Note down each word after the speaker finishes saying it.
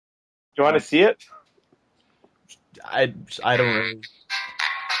you want to see it? I don't really.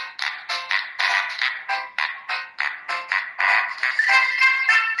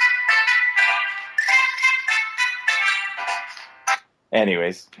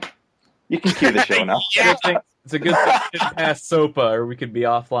 Anyways, you can cue the show now. Yeah. It's a good thing we didn't pass SOPA, or we could be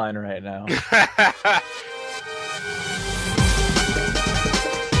offline right now.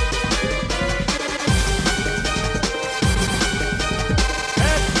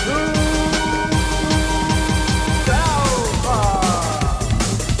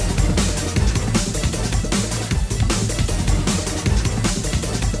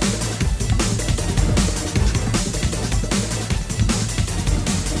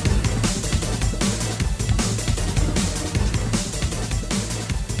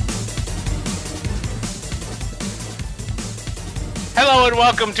 Hello and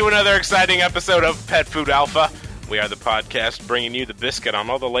welcome to another exciting episode of Pet Food Alpha. We are the podcast bringing you the biscuit on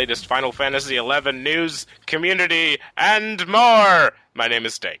all the latest Final Fantasy XI news, community, and more. My name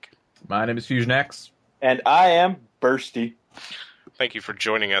is Steak. My name is Fusion X. And I am Bursty. Thank you for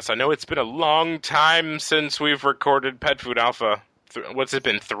joining us. I know it's been a long time since we've recorded Pet Food Alpha. What's it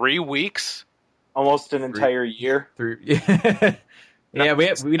been, 3 weeks? Almost an entire year. Yeah,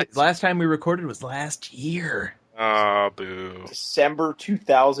 we last time we recorded was last year. Oh, boo. December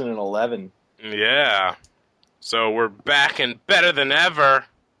 2011. Yeah. So we're back and better than ever.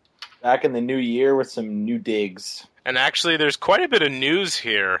 Back in the new year with some new digs. And actually, there's quite a bit of news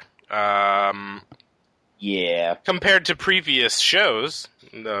here. Yeah. Compared to previous shows,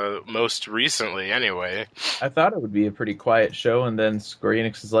 most recently anyway. I thought it would be a pretty quiet show, and then Square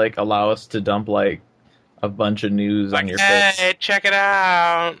Enix is like, allow us to dump like a bunch of news on your face. Hey, check it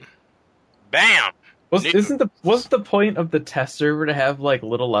out. Bam! Wasn't the point of the test server to have like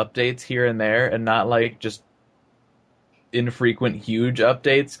little updates here and there, and not like just infrequent huge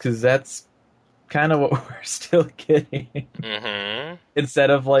updates? Because that's kind of what we're still getting. Mm-hmm. Instead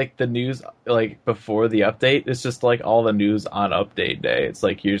of like the news like before the update, it's just like all the news on update day. It's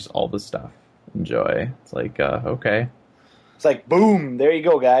like, here's all the stuff. Enjoy. It's like okay. It's like, boom, there you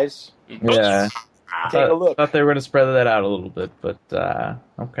go, guys. Yeah. Take a look. Thought they were going to spread that out a little bit, but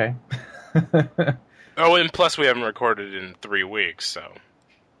okay. Oh, and plus we haven't recorded in 3 weeks, so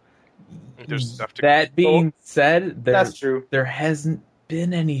there's stuff to. That being said, That's true. There hasn't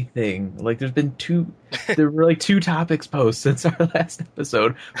been anything. Like, there's been there were like 2 topics posts since our last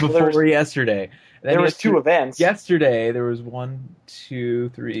episode before yesterday. And there was 2 events. Yesterday there was 1, 2,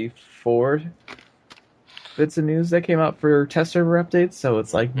 3, 4 bits of news that came out for test server updates. So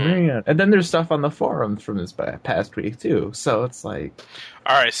it's like, man. And then there's stuff on the forums from this past week too. So it's like,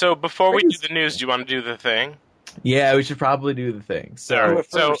 all right. So before we do the news, do you want to do the thing? Yeah, we should probably do the thing. So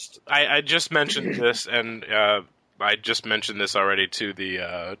I just mentioned this, and I just mentioned this already to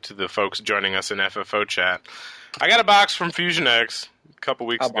the folks joining us in FFO chat. I got a box from Fusion X a couple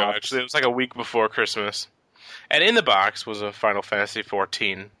weeks ago. Actually, it was like a week before Christmas, and in the box was a Final Fantasy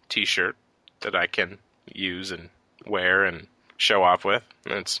XIV T-shirt that I can use and wear and show off with.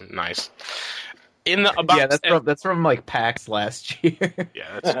 It's nice. In the box, yeah, that's from like PAX last year.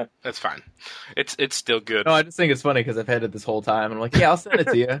 Yeah, that's fine. It's still good. No, I just think it's funny because I've had it this whole time, and I'm like, yeah, I'll send it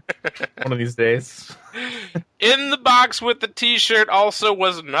to you one of these days. In the box with the T-shirt also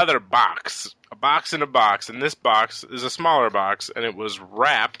was another box, a box in a box, and this box is a smaller box, and it was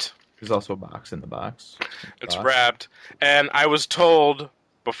wrapped. There's also a box in the box. It's wrapped, and I was told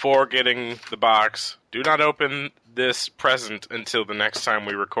before getting the box, do not open this present until the next time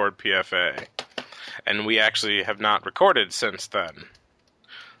we record PFA. And we actually have not recorded since then.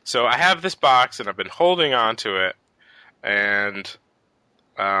 So I have this box, and I've been holding on to it, and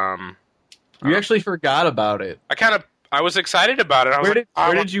you actually forgot about it. I was excited about it.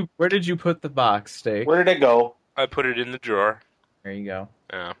 Where did you put the box, Steak? Where did it go? I put it in the drawer. There you go.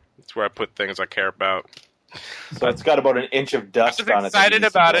 Yeah, it's where I put things I care about. So it's got about an inch of dust on it. I was excited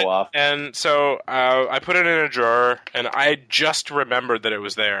about it, and so I put it in a drawer, and I just remembered that it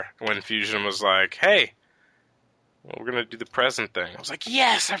was there when Fusion was like, hey, we're going to do the present thing. I was like,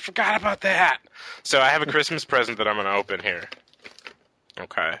 yes, I forgot about that. So I have a Christmas present that I'm going to open here.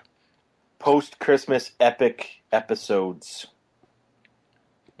 Okay. Post-Christmas epic episodes.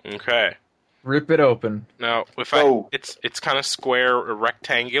 Okay. Rip it open. Now, it's kind of square or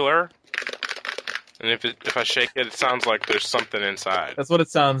rectangular. And if I shake it, it sounds like there's something inside. That's what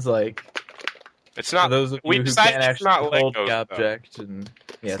it sounds like. It's not. For those of you who can't actually hold the object.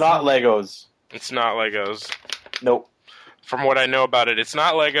 It's not Legos. It's not Legos. Nope. From what I know about it, it's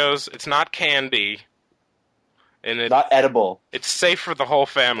not Legos. It's not candy. And it's not edible. It's safe for the whole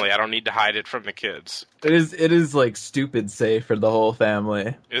family. I don't need to hide it from the kids. It is like stupid safe for the whole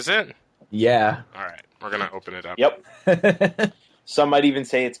family. Is it? Yeah. All right, we're gonna open it up. Yep. Some might even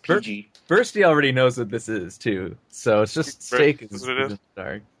say it's PG. Bursty already knows what this is too, so it's just steak is What it is? in the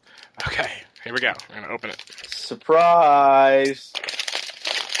dark. Okay, here we go. I'm gonna open it. Surprise!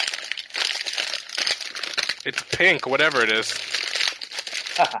 It's pink, whatever it is.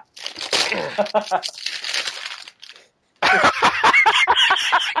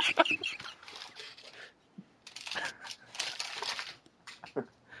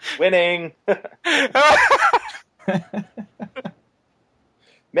 Winning!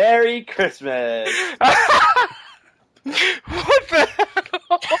 Merry Christmas! What the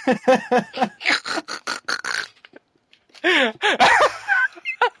hell?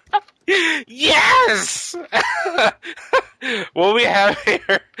 Yes! What we have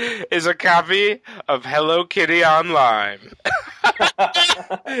here is a copy of Hello Kitty Online.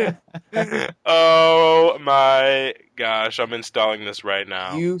 Oh my gosh, I'm installing this right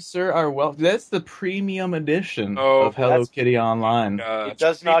now. You, sir, are welcome. That's the premium edition Oh, of Hello Kitty Online. It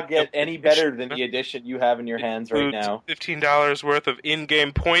does not get any better than the edition you have in your hands right now. $15 worth of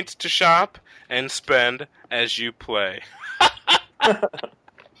in-game points to shop and spend as you play.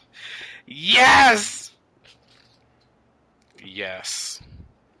 Yes! Yes.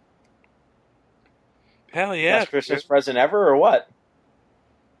 Hell yeah. Best Christmas present ever, or what?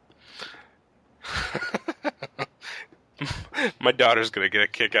 My daughter's gonna get a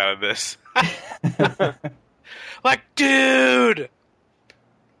kick out of this. Like, dude!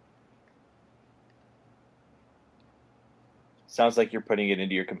 Sounds like you're putting it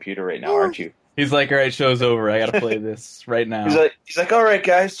into your computer right now, aren't you? He's like, all right, show's over. I gotta play this right now. He's like, all right,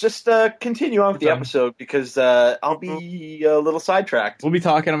 guys, just continue on with the episode because I'll be a little sidetracked. We'll be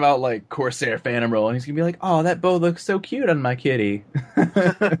talking about like Corsair Phantom Roll, and he's gonna be like, "Oh, that bow looks so cute on my kitty."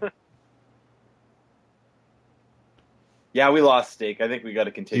 Yeah, we lost Steak. I think we got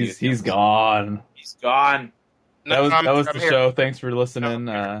to continue. He's gone. He's gone. That was the show. Thanks for listening.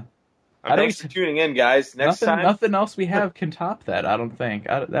 Thanks for tuning in, guys. Next time, nothing else we have can top that. I don't think.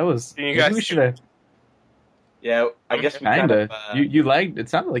 That was. You guys we should have. Yeah, I guess we kinda. You lagged. It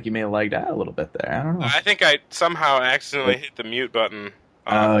sounded like you may have lagged out a little bit there. I don't know. I think I somehow accidentally hit the mute button.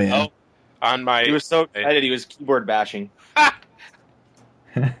 Oh yeah. On my. He was so excited. He was keyboard bashing.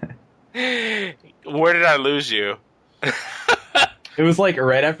 Where did I lose you? It was like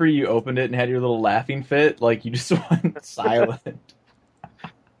right after you opened it and had your little laughing fit, like you just went silent.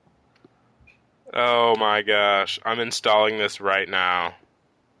 Oh my gosh. I'm installing this right now.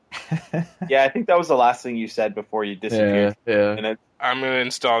 Yeah, I think that was the last thing you said before you disappeared. Yeah. I'm going to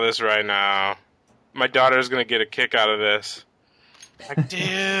install this right now. My daughter's going to get a kick out of this. Like,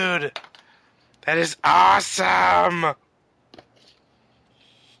 dude, that is awesome.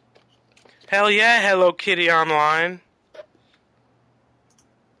 Hell yeah, Hello Kitty Online.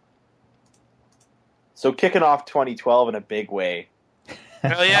 So kicking off 2012 in a big way.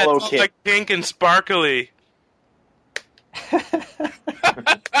 Hell yeah, Hello it's all Kitty. like pink and sparkly.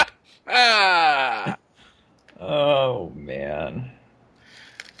 Ah. Oh man.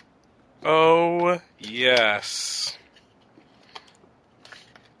 Oh, yes.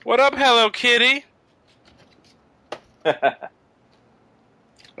 What up, Hello Kitty? I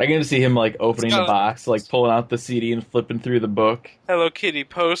get to see him like opening the box, like pulling out the CD and flipping through the book. Hello Kitty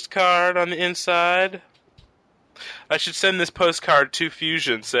postcard on the inside. I should send this postcard to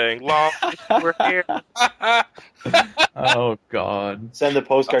Fusion saying, "Long, we're here." Oh God! Send the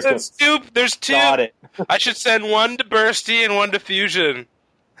postcard to There's two. Got it. I should send one to Bursty and one to Fusion.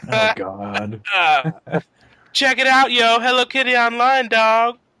 Oh God! Check it out, yo! Hello Kitty Online,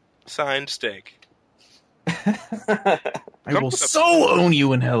 dog. Signed, Steak. I will so own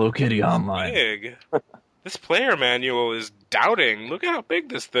you in Hello Kitty Online. Big. This player manual is doubting. Look how big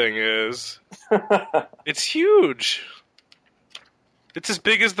this thing is. It's huge. It's as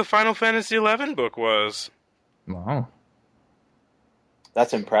big as the Final Fantasy XI book was. Wow.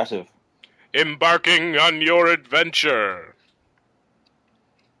 That's impressive. Embarking on your adventure.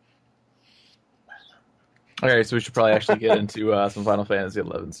 Okay, so we should probably actually get into some Final Fantasy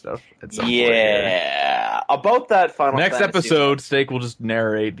XI stuff at some point. Yeah. About that Final Next Fantasy. episode, Steak will just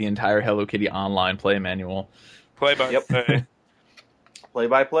narrate the entire Hello Kitty Online play manual. Play by play. Play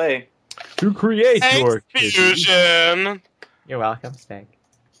by play. To create Thanks, your kitty. Fusion. You're welcome, Steak.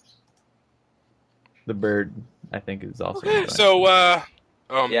 The bird, I think, is also enjoying. So, Yeah,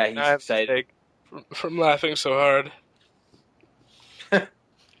 man, he's I have to excited. take from laughing so hard.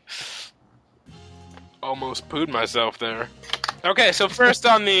 Almost pooed myself there. Okay, so first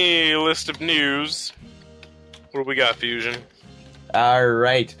on the list of news, what do we got, Fusion? All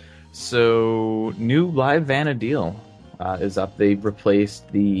right. So, new live Vanna deal. is up. They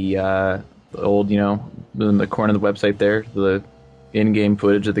replaced the old, in the corner of the website there, the in-game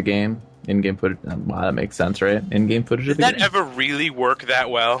footage of the game. In-game footage. Wow, that makes sense, right? In-game footage of the game. Did that ever really work that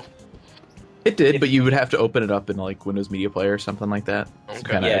well? It did, but you would have to open it up in like Windows Media Player or something like that. Okay. Some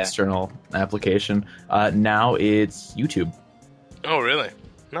kind of external application. Now it's YouTube. Oh, really?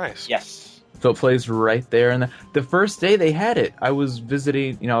 Nice. Yes. So it plays right there. And the first day they had it, I was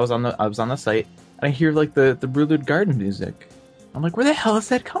visiting. I was on the site, and I hear like the Broodwood Garden music. I'm like, where the hell is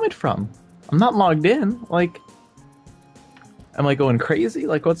that coming from? I'm not logged in. Like, am I going crazy?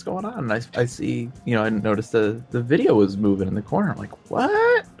 Like, what's going on? And I see, I noticed the video was moving in the corner. I'm like,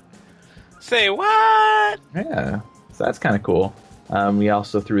 what? Say what? Yeah, so that's kind of cool. We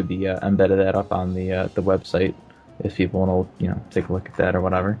also threw the embedded that up on the website if people want to take a look at that or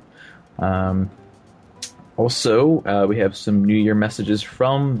whatever. Also, we have some New Year messages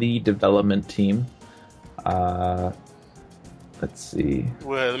from the development team. Let's see.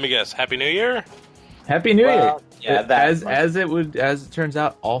 Well, let me guess. Happy New Year. Happy New Year. Yeah, as it turns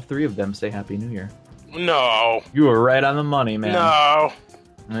out, all three of them say Happy New Year. No. You were right on the money, man. No.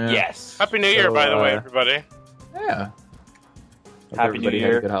 Yeah. Yes. Happy New Year, by the way, everybody. Yeah. Hope Happy New everybody had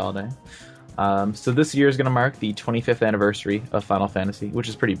Year. a good holiday. So this year is going to mark the 25th anniversary of Final Fantasy, which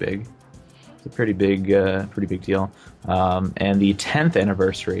is pretty big. It's a pretty big deal. And the 10th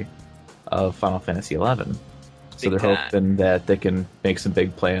anniversary of Final Fantasy 11. So Big they're time. hoping that they can make some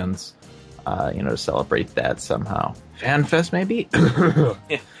big plans, to celebrate that somehow. FanFest, maybe?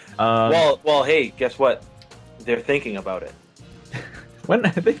 Well, hey, guess what? They're thinking about it.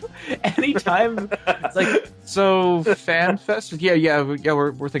 Anytime it's like, so FanFest? Yeah, we're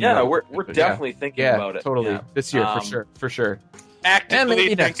thinking Yeah, about we're it. definitely thinking Yeah, about it. totally. Yeah. This year, for sure.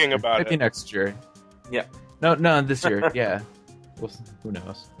 Actively next thinking year. about Maybe it. next year. Yeah. No, this year. Yeah. Who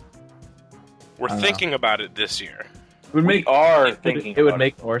knows? We're thinking about it this year. It would We are thinking it would about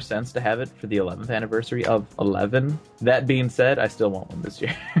make more sense to have it for the 11th anniversary of 11. That being said, I still want one this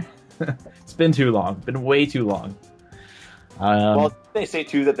year. It's been too long. Been way too long. Well, they say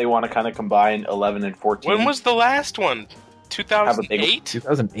too that they want to kind of combine 11 and 14. When was the last one? 2008?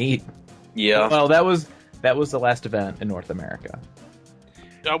 2008. Yeah. Well, that was the last event in North America.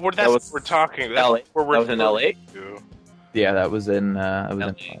 That's was what we're talking. That's LA. where we're That was in LA? to. Yeah, that was in.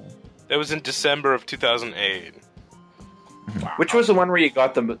 That was in December of 2008. Wow. Which was the one where you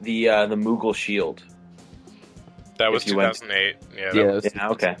got the Moogle shield? That was if you went- 2008. Yeah, Yeah, it was Yeah,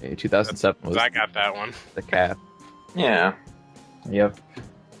 okay. 2007 was I got that one. the cap. Yeah. Yep.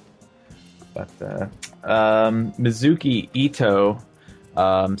 But Mizuki Ito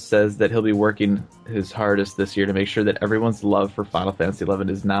says that he'll be working his hardest this year to make sure that everyone's love for Final Fantasy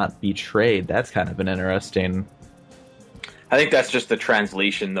XI is not betrayed. That's kind of an interesting. I think that's just the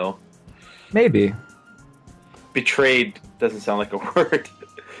translation, though. Maybe. Betrayed doesn't sound like a word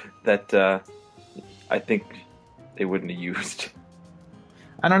that I think they wouldn't have used.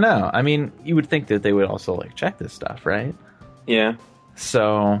 I don't know. I mean, you would think that they would also check this stuff, right? Yeah.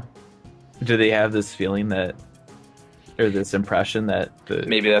 So, do they have this feeling that, or this impression that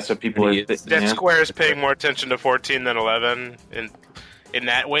Maybe that's what people are Idiots. That yeah. Square is paying more attention to 14 than 11 in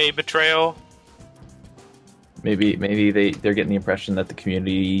that way, betrayal. maybe they're getting the impression that the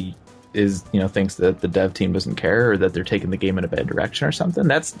community is thinks that the dev team doesn't care or that they're taking the game in a bad direction or something.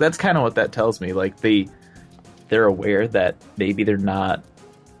 That's kind of what that tells me. Like they're aware that maybe they're not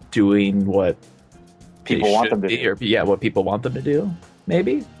doing what People they want should them to be, do. or what people want them to do.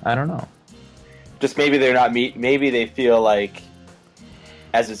 Maybe, I don't know. Just maybe they're not maybe they feel like,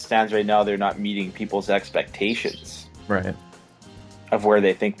 as it stands right now, they're not meeting people's expectations Right. of where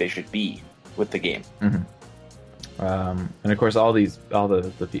they think they should be with the game. And of course, all the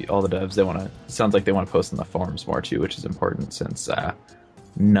devs, they want to. Sounds like they want to post in the forums more too, which is important since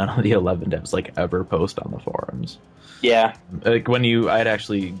none of the 11 devs ever post on the forums. Yeah. I had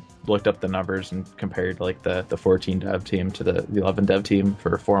actually looked up the numbers and compared the 14 dev team to the 11 dev team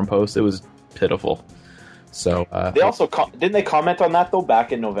for forum posts. It was pitiful. So They also didn't they comment on that though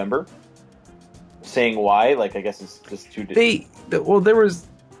back in November, saying why? I guess it's just too. there was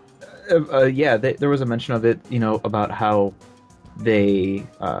there was a mention of it, about how they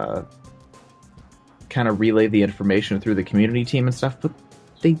kind of relay the information through the community team and stuff, but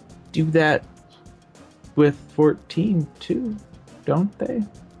they do that with 14 too, don't they?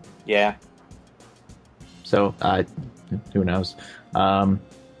 Yeah. So who knows? And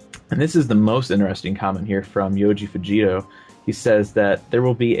this is the most interesting comment here from Yoji Fujito. He says that there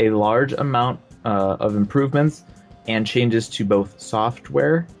will be a large amount of improvements and changes to both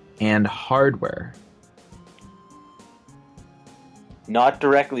software and hardware. Not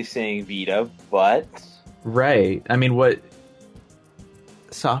directly saying Vita, but Right. I mean, what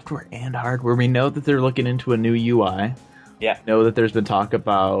software and hardware? We know that they're looking into a new UI. Yeah. Know that there's been talk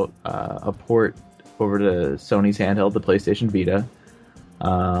about a port over to Sony's handheld, the PlayStation Vita.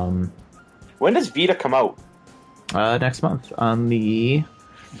 When does Vita come out? Next month on the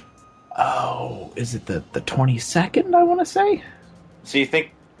is it the 22nd? I want to say. So you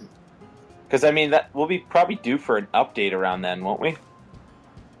think? Because I mean, that we'll be probably due for an update around then, won't we?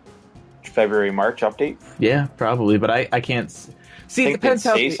 February, March update. Yeah, probably, but I can't see. It depends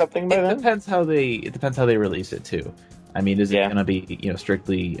how something by then. depends how they release it too. I mean, is it going to be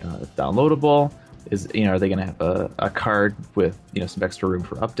strictly downloadable? Are they going to have a card with some extra room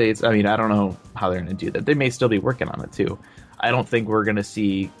for updates? I mean, I don't know how they're going to do that. They may still be working on it too. I don't think we're going to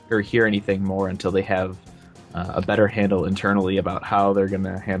see or hear anything more until they have a better handle internally about how they're going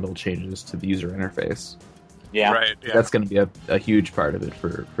to handle changes to the user interface. Yeah, right. Yeah. That's going to be a huge part of it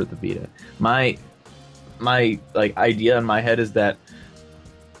for the Vita. My idea in my head is that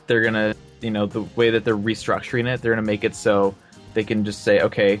they're gonna the way that they're restructuring it, they're gonna make it so they can just say,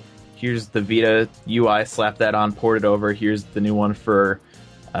 okay, here's the Vita UI, slap that on, port it over. Here's the new one for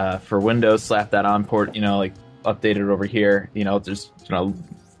Windows, slap that on, port update it over here. Just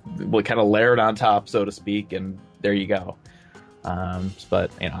kind of layer it on top, so to speak, and there you go.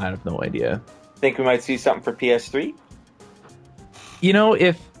 But I have no idea. Think we might see something for PS3?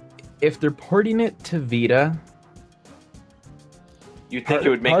 If they're porting it to Vita, you'd think it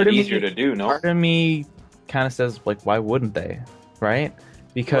would make it easier to do, no? Part of me kind of says, why wouldn't they? Right?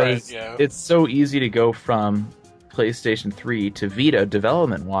 Because it's so easy to go from PlayStation 3 to Vita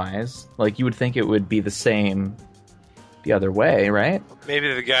development-wise. You would think it would be the same the other way, right?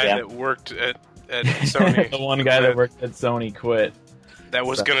 Maybe the guy that worked at Sony. The one guy that worked at Sony quit. That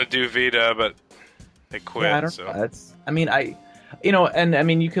was going to do Vita, but they quit. Yeah, you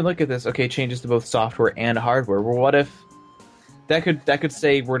can look at this. Okay, changes to both software and hardware. Well, what if that could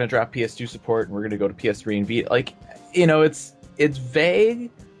say we're going to drop PS2 support and we're going to go to PS3 and Vita? It's vague,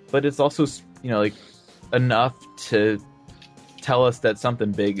 but it's also enough to tell us that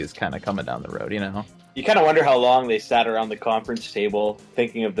something big is kind of coming down the road. You kind of wonder how long they sat around the conference table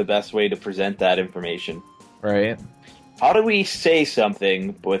thinking of the best way to present that information. Right. How do we say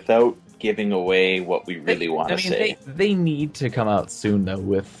something without giving away what we really want to say? They need to come out soon, though,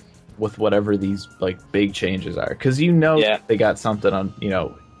 with whatever these big changes are, because they got something on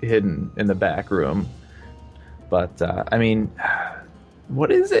hidden in the back room. But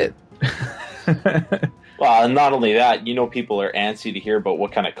what is it? Well, and not only that, people are antsy to hear about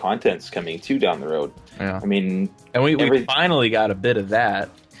what kind of content's coming too down the road. Yeah. And we finally got a bit of that.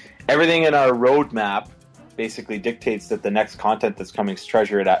 Everything in our roadmap basically dictates that the next content that's coming is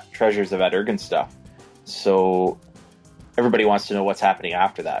Treasures of Ed Ergen stuff. So everybody wants to know what's happening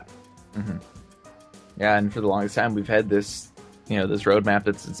after that. Mm-hmm. Yeah, and for the longest time we've had this, this roadmap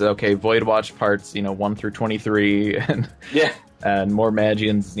that's okay. Void Watch parts, 1 through 23, and and more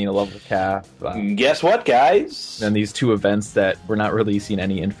Magians, level cap. Guess what, guys? And these two events that we're not releasing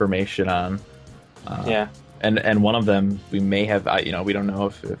any information on. And one of them we may have, we don't know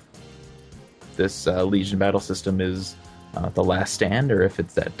if this Legion battle system is the Last Stand, or if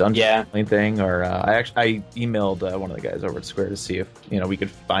it's that dungeon thing, or I emailed one of the guys over at Square to see if we could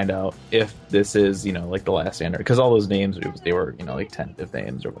find out if this is the Last Stand, because all those names they were tentative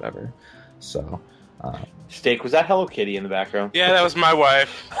names or whatever. So Steak, was that Hello Kitty in the background? Yeah, that was my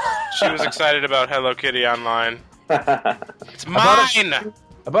wife. She was excited about Hello Kitty Online. It's mine.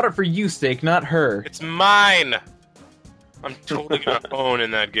 I bought it for you, Steak, not her. It's mine. I'm totally gonna own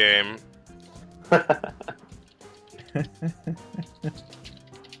in that game. You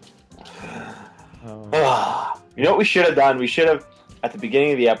know what we should have done? We should have, at the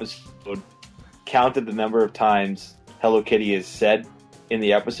beginning of the episode, counted the number of times Hello Kitty is said in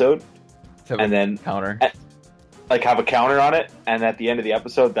the episode, and then counter, have a counter on it, and at the end of the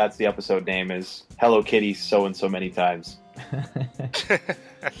episode, that's the episode name is Hello Kitty so and so many times.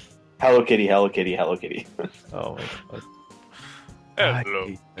 Hello Kitty, Hello Kitty, Hello Kitty. Oh my god.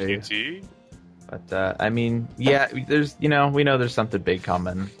 Hello Kitty. But there's we know there's something big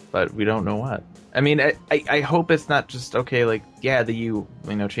coming, but we don't know what. I hope it's not just the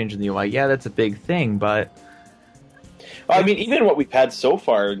changing the UI. Yeah, that's a big thing, but even what we've had so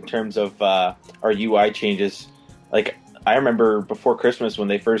far in terms of our UI changes, I remember before Christmas when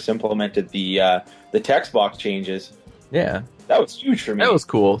they first implemented the text box changes. Yeah, that was huge for me. That was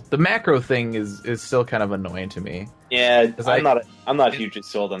cool. The macro thing is still kind of annoying to me. Yeah, I'm not hugely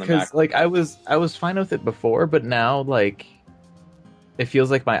sold on the macro. I was fine with it before, but now it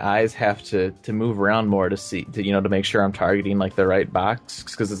feels like my eyes have to move around more to see to make sure I'm targeting the right box,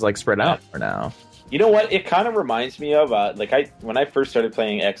 because it's spread out for now. You know what? It kind of reminds me of when I first started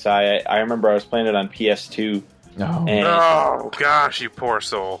playing XI. I remember I was playing it on PS2. No. And, Oh gosh, you poor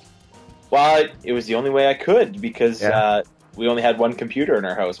soul. well, it was the only way I could because Yeah. we only had one computer in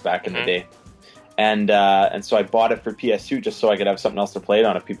our house back in the day, and so I bought it for PS2 just so I could have something else to play it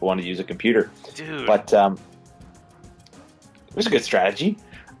on if people wanted to use a computer. Dude, But it was a good strategy.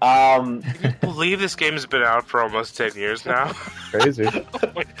 Um, can you believe this game has been out for almost 10 years now? Crazy.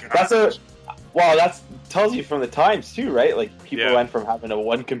 Oh my God. That tells you from the times too, right? Like people Yeah. went from having a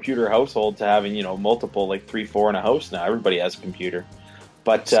one computer household to having multiple, like 3-4 in a house now. Everybody has a computer.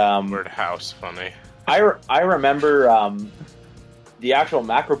 But Word house, funny. I remember the actual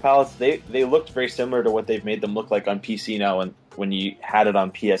macro palettes. They looked very similar to what they've made them look like on PC now, and when you had it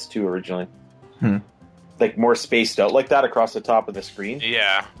on PS2 originally, like more spaced out like that across the top of the screen,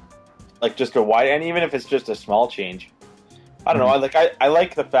 Yeah. like just a wide. And even if it's just a small change, I don't know. I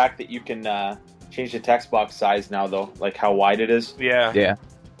like the fact that you can change the text box size now, though, like how wide it is. Yeah. Yeah.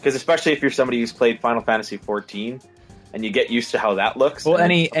 Because especially if you're somebody who's played Final Fantasy 14, and you get used to how that looks. Well,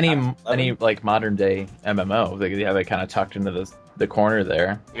 and any like modern day MMO, they have it kind of tucked into the corner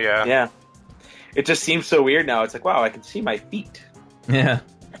there. Yeah. yeah, it just seems so weird now. It's like, wow, I can see my feet. Yeah.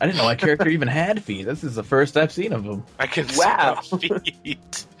 I didn't know my character even had feet. This is the first I've seen of them. I can Wow. see my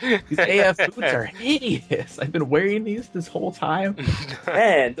feet. These AF boots are hideous. I've been wearing these this whole time.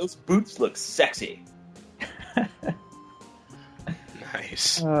 Man, those boots look sexy.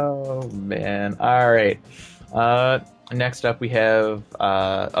 Nice. Oh man! All right. Next up, we have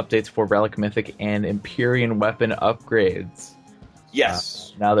updates for Relic Mythic and Empyrean weapon upgrades.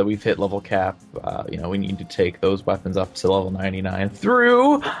 Yes. Now that we've hit level cap, we need to take those weapons up to level 99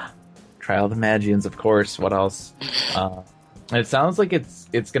 through Trial of the Magians, of course. What else? And it sounds like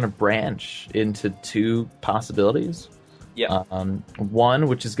it's going to branch into two possibilities. Yeah. One,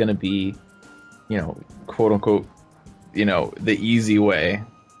 which is going to be, quote unquote, the easy way,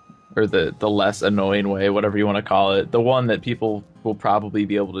 or the less annoying way, whatever you want to call it. The one that people will probably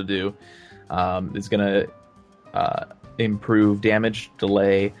be able to do is going to improve damage,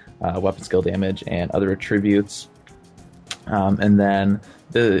 delay, weapon skill damage, and other attributes. And then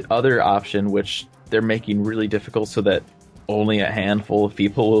the other option, which they're making really difficult so that only a handful of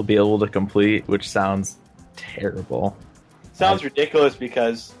people will be able to complete, which sounds terrible. Sounds ridiculous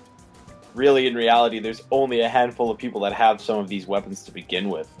because really, in reality, there's only a handful of people that have some of these weapons to begin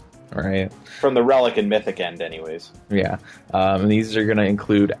with. Right. From the Relic and Mythic end, anyways. Yeah. And these are going to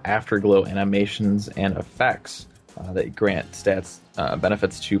include afterglow animations and effects that grant stats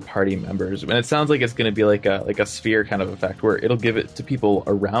benefits to party members. And it sounds like it's going to be like a sphere kind of effect where it'll give it to people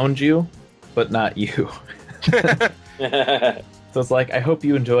around you, but not you. So it's like, I hope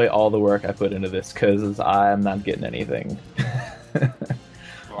you enjoy all the work I put into this because I'm not getting anything.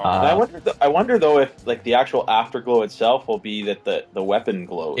 I wonder though if like the actual afterglow itself will be that the weapon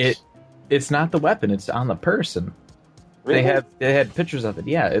glows. It's not the weapon; it's on the person. Really? They had pictures of it.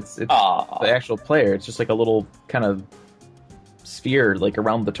 Yeah, it's Aw. the actual player. It's just like a little kind of sphere like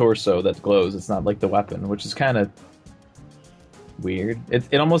around the torso that glows. It's not like the weapon, which is kind of weird.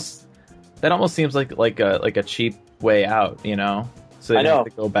 It almost seems like a cheap way out, So they have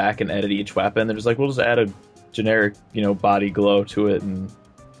to go back and edit each weapon. They're just like, we'll just add a generic, body glow to it, and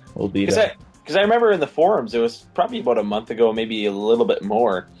we'll be done. Because I remember in the forums, it was probably about a month ago, maybe a little bit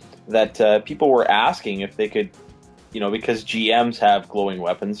more, that people were asking if they could, because GMs have glowing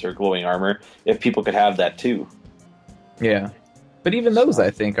weapons or glowing armor, if people could have that too. Yeah, but even those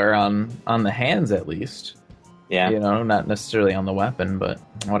I think are on the hands at least. Yeah, not necessarily on the weapon, but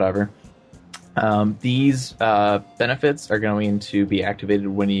whatever. These benefits are going to be activated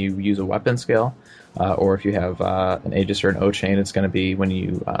when you use a weapon skill, or if you have an Aegis or an O-Chain, it's going to be when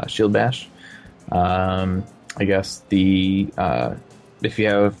you shield bash. I guess if you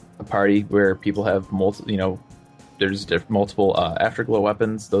have a party where people have there's multiple afterglow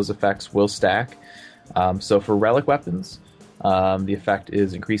weapons, those effects will stack. So for relic weapons, the effect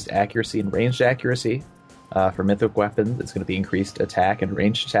is increased accuracy and ranged accuracy. For mythic weapons, it's going to be increased attack and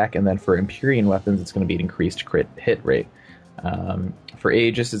ranged attack, and then for Empyrean weapons, it's going to be an increased crit hit rate. For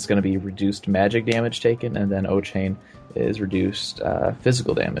Aegis, it's going to be reduced magic damage taken, and then O-Chain is reduced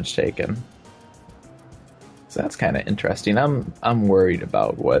physical damage taken. So that's kind of interesting. I'm worried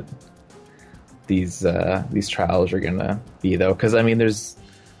about what these trials are going to be, though, because I mean, there's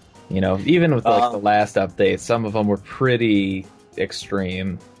even with the last update, some of them were pretty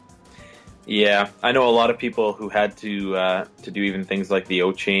extreme. Yeah, I know a lot of people who had to do even things like the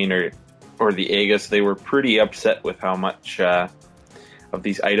O-Chain or the Aegis. They were pretty upset with how much of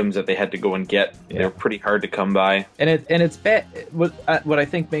these items that they had to go and get. Yeah. They're pretty hard to come by. And it's bad. What I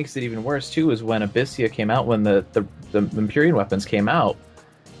think makes it even worse too is when Abyssia came out, when the Empyrean weapons came out,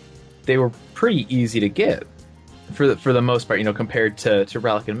 they were pretty easy to get for the most part. Compared to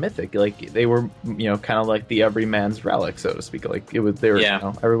Relic and Mythic, like they were kind of like the everyman's relic, so to speak. Like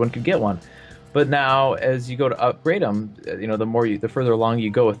everyone could get one. But now, as you go to upgrade them, the further along you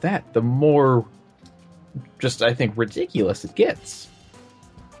go with that, the more just I think ridiculous it gets.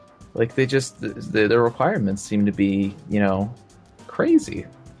 Like the requirements seem to be crazy.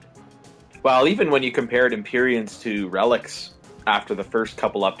 Well, even when you compared Empyreans to Relics after the first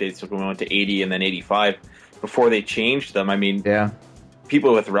couple updates, when we went to 80 and then 85, before they changed them, I mean,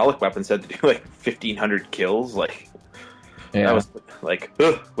 people with Relic weapons had to do like 1,500 kills. Like that was like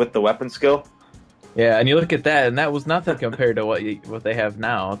with the weapon skill. Yeah, and you look at that, and that was nothing compared to what they have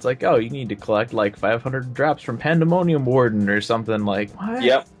now. It's like, you need to collect like 500 drops from Pandemonium Warden or something. Like, what?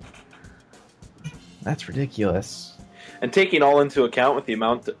 Yep. That's ridiculous. And taking all into account with the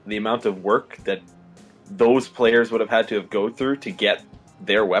amount of work that those players would have had to go through to get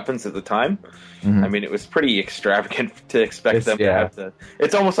their weapons at the time, I mean, it was pretty extravagant to expect them to have to.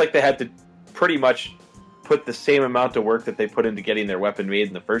 It's almost like they had to pretty much put the same amount of work that they put into getting their weapon made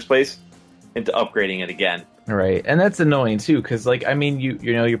in the first place into upgrading it again. Right, and that's annoying too, because like I mean,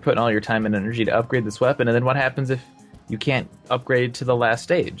 you're putting all your time and energy to upgrade this weapon, and then what happens if you can't upgrade to the last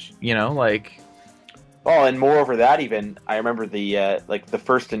stage? Like. Oh, and moreover that even, I remember the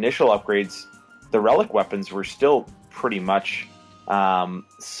first initial upgrades, the Relic weapons were still pretty much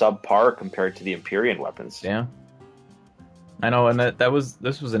subpar compared to the Empyrean weapons. Yeah, I know, and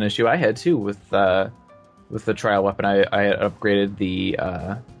this was an issue I had too with the trial weapon. I had upgraded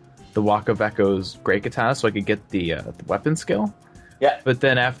the Walk of Echoes Great Katana so I could get the weapon skill. Yeah, but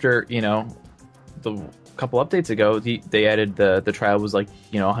then after the couple updates ago, they added the trial was like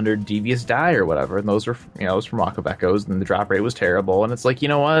 100 devious die or whatever, and those were those from Walk of Echoes, and the drop rate was terrible. And it's like,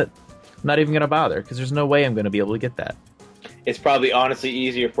 what? I'm not even gonna bother because there's no way I'm gonna be able to get that. It's probably honestly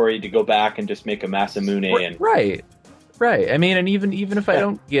easier for you to go back and just make a Masamune and right. I mean, and even if I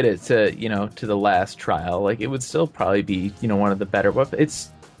don't get it to to the last trial, like it would still probably be one of the better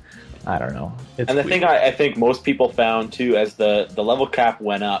weapons. I don't know. And the thing I think most people found too, as the level cap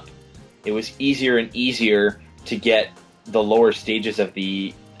went up, it was easier and easier to get the lower stages of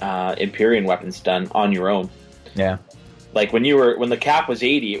the Empyrean weapons done on your own. Yeah. Like when the cap was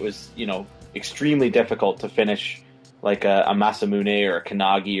 80, it was, extremely difficult to finish like a Masamune or a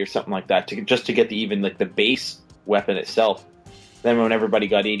Kanagi or something like that to get the base weapon itself. Then when everybody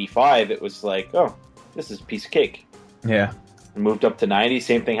got 85, it was like, oh, this is a piece of cake. Yeah. And moved up to 90.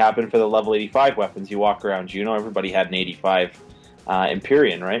 Same thing happened for the level 85 weapons. You walk around Juno, everybody had an 85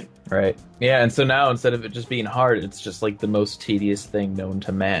 Empyrean, right? Right. Yeah, and so now instead of it just being hard, it's just like the most tedious thing known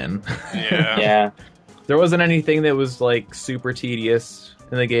to man. Yeah. Yeah. There wasn't anything that was like super tedious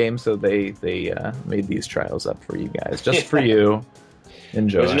in the game, so they made these trials up for you guys, just for you.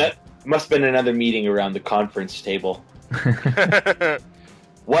 Enjoy. Must have been another meeting around the conference table.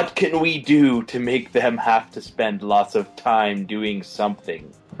 What can we do to make them have to spend lots of time doing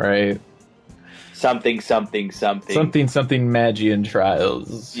something? Right. Something Magian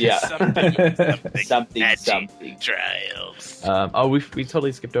trials. Yeah. something trials. We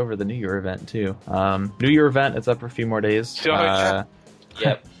totally skipped over the New Year event too. New Year event, it's up for a few more days.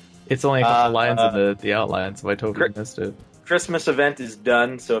 Yep. It's only a couple lines in the outline, so I totally missed it. Christmas event is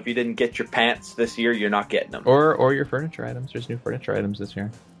done, so if you didn't get your pants this year, you're not getting them. Or your furniture items. There's new furniture items this year.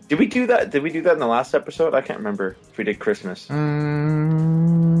 Did we do that? Did we do that in the last episode? I can't remember if we did Christmas.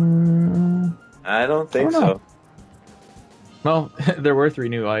 I don't think so. Well, there were 3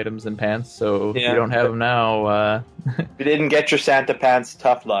 new items and pants, so if you don't have them now... If you didn't get your Santa pants,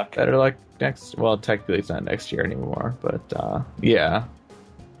 tough luck. Better luck next... Well, technically it's not next year anymore, but yeah.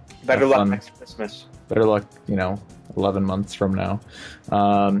 Better luck next Christmas. Better luck, 11 months from now.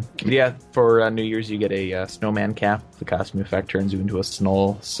 Yeah, for New Year's you get a snowman cap. The costume effect turns you into a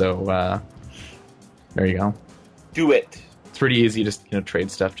snow, so there you go. Do it. It's pretty easy, just trade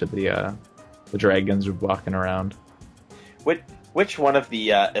stuff to the dragons who are walking around. Which one of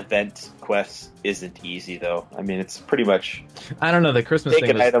the event quests isn't easy though? I mean, it's pretty much. I don't know. The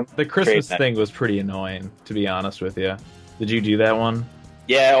Christmas thing was pretty annoying, to be honest with you. Did you do that one?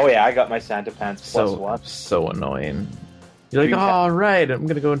 Yeah. Oh yeah. I got my Santa pants +1. So annoying. You're like, all right, I'm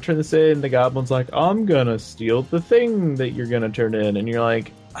gonna go and turn this in. The goblin's like, I'm gonna steal the thing that you're gonna turn in, and you're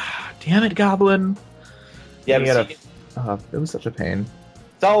like, damn it, goblin. Yeah. It was such a pain.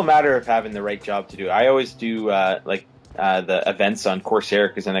 It's all a matter of having the right job to do. I always do the events on Corsair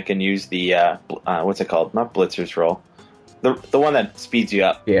because then I can use the what's it called? Not Blitzer's roll. The one that speeds you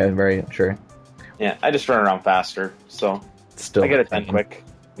up. Yeah, very true. Yeah, I just run around faster, so Still I get a it done pain. quick.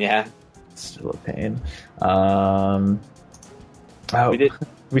 Yeah. Still a pain. Oh, We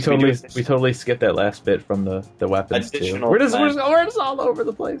we totally skipped that last bit from the weapons too. Additional We're just plan. all over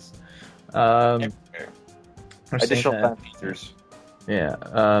the place. We're Additional saying plan that- features. Yeah.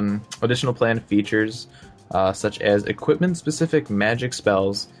 Additional planned features such as equipment-specific magic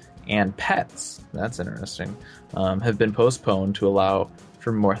spells and pets. That's interesting. Have been postponed to allow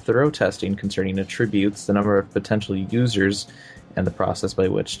for more thorough testing concerning attributes, the number of potential users, and the process by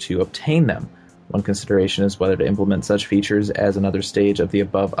which to obtain them. One consideration is whether to implement such features as another stage of the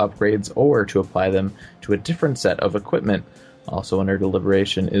above upgrades or to apply them to a different set of equipment. Also under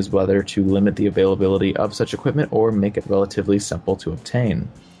deliberation is whether to limit the availability of such equipment or make it relatively simple to obtain.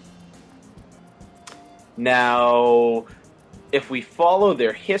 Now, if we follow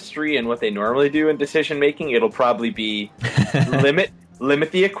their history and what they normally do in decision making, it'll probably be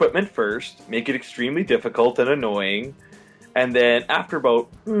limit the equipment first, make it extremely difficult and annoying, and then after about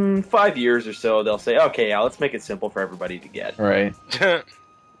 5 years or so, they'll say, "Okay, yeah, let's make it simple for everybody to get." Right.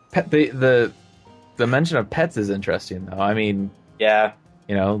 The mention of pets is interesting, though. I mean, Yeah,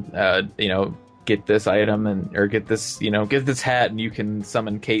 get this item or get this, get this hat, and you can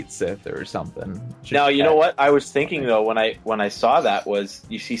summon Kate Sith or something. Just now you know pet. what I was thinking though when I saw that was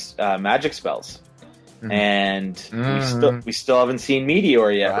you see magic spells, Mhm. and we still haven't seen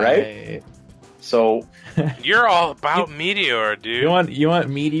Meteor yet, right? So You're all about Meteor, dude. You want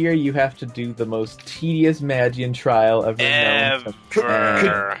Meteor? You have to do the most tedious Magian trial ever known.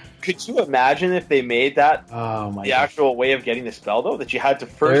 Ever. could you imagine if they made that Oh my the god! actual way of getting the spell though, that you had to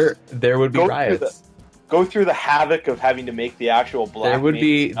first There would be go through riots. go through the havoc of having to make the actual black. There would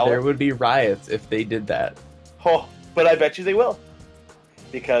mage spell? be riots if they did that. Oh, but I bet you they will,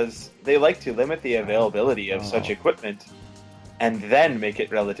 because they like to limit the availability of such equipment, and then make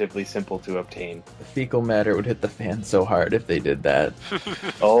it relatively simple to obtain. The fecal matter would hit the fan so hard if they did that.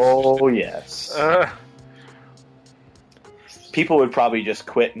 Oh yes, Uh, people would probably just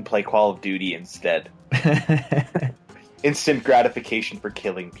quit and play Call of Duty instead. Instant gratification for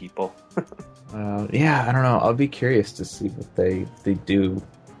killing people. Yeah, I don't know. I'll be curious to see what they do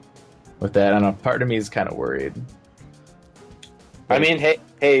with that. I don't know. Part of me is kind of worried. I mean,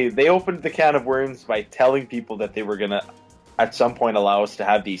 hey, they opened the can of worms by telling people that they were gonna, at some point, allow us to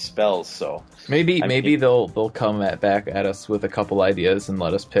have these spells. So Maybe mean- they'll come back at us with a couple ideas and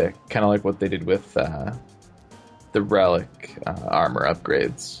let us pick, kind of like what they did with the relic armor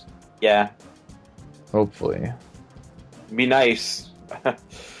upgrades. yeah, Hopefully, it'd be nice.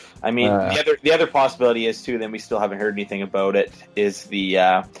 I mean, the other possibility is too. Then we still haven't heard anything about it. Is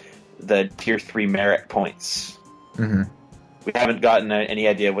the tier 3 merit points? hmm We haven't gotten any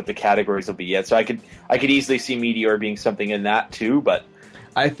idea what the categories will be yet. So I could easily see Meteor being something in that too. But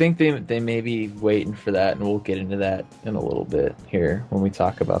I think they may be waiting for that, and we'll get into that in a little bit here when we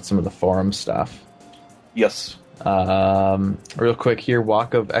talk about some of the forum stuff. yes, Real quick here,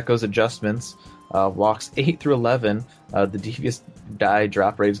 Walk of Echoes adjustments. Walks 8 through 11, the Devious Die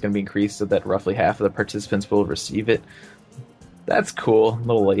drop rate is going to be increased so that roughly half of the participants will receive it. That's cool. A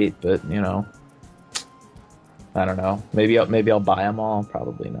little late, but I don't know. Maybe I'll buy them all.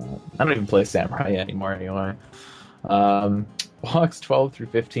 Probably not. I don't even play Samurai anymore anyway. Walks 12 through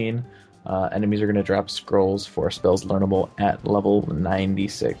 15. Enemies are going to drop scrolls for spells learnable at level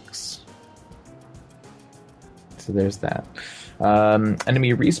 96. So there's that.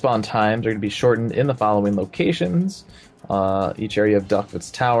 Enemy respawn times are going to be shortened in the following locations. Each area of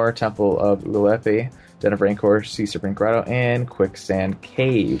Duckfoot's Tower, Temple of Ulepe, Den of Rancor, Sea Serpent Grotto, and Quicksand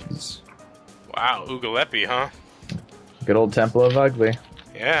Caves. wow, Ugalepi, huh? Good old Temple of Ugly.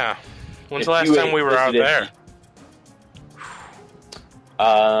 Yeah. When's If the last you time we were out visited- there?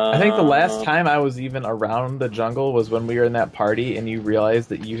 I think the last time I was even around the jungle was when we were in that party and you realized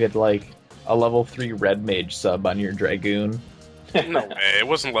that you had like a level 3 red mage sub on your Dragoon. No way, it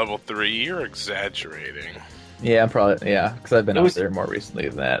wasn't level 3. You're exaggerating. Yeah, probably. Yeah, because I've been It out was- there more recently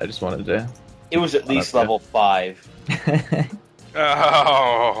than that. I just wanted to. it was at least Okay. level 5.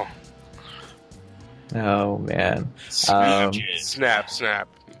 Oh, Oh man. Um, snap.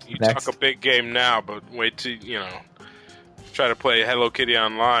 You Next. talk a big game now, but wait till, try to play Hello Kitty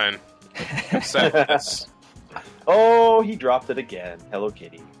online. This. Oh, he dropped it again. Hello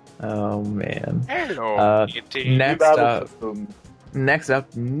Kitty. Oh man. Hello Kitty. Next New battle up, system. Next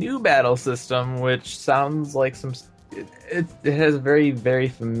up, new battle system, which sounds like some. It has a very, very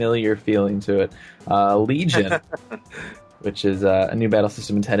familiar feeling to it. Legion, which is a new battle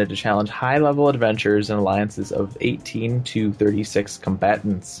system intended to challenge high-level adventurers and alliances of 18 to 36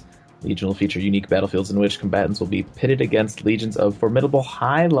 combatants. Legion will feature unique battlefields in which combatants will be pitted against legions of formidable,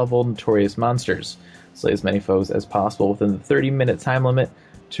 high-level, notorious monsters. Slay as many foes as possible within the 30-minute time limit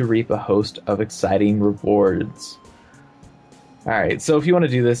to reap a host of exciting rewards. Alright, so if you want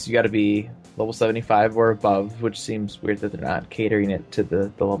to do this, you got to be level 75 or above, which seems weird that they're not catering it to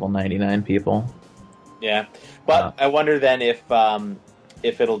the level 99 people. Yeah, but I wonder then if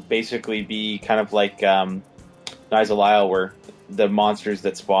it'll basically be kind of like Nizalile, where the monsters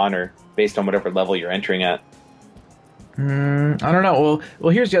that spawn are based on whatever level you're entering at. I don't know. Well,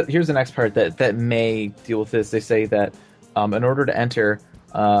 here's the next part that may deal with this. They say that in order to enter,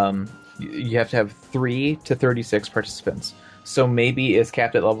 you have to have 3 to 36 participants. So maybe it's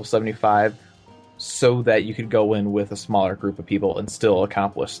capped at level 75 so that you could go in with a smaller group of people and still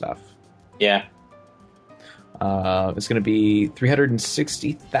accomplish stuff. Yeah. It's going to be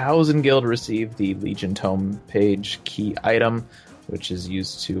 360,000 gil to receive the Legion Tome page key item, which is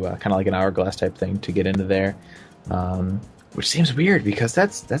used to kind of like an hourglass type thing to get into there. Which seems weird because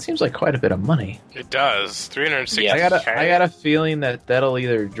that seems like quite a bit of money. It does. 360. I got a feeling that'll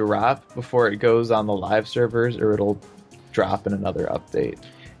either drop before it goes on the live servers or it'll drop in another update.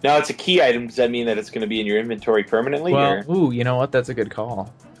 Now it's a key item. Does that mean that it's going to be in your inventory permanently? Well, ooh, you know what? That's a good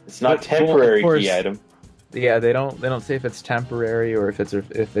call. It's not temporary key item. Yeah, they don't say if it's temporary or if it's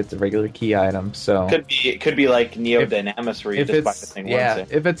a regular key item. So it could be like Neo Dynamis where you just buy the thing once. Yeah,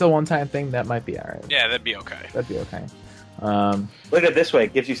 if it's a one-time thing, that might be alright. Yeah, that'd be okay. Look at it this way: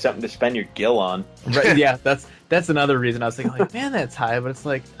 it gives you something to spend your gil on. Right? Yeah, that's another reason I was thinking like, man, that's high, but it's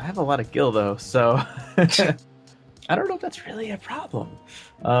like I have a lot of gil though, so I don't know if that's really a problem.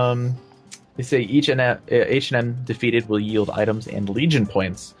 They say each H&M defeated will yield items and Legion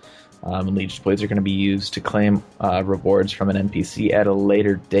points. And Legion points are going to be used to claim rewards from an NPC at a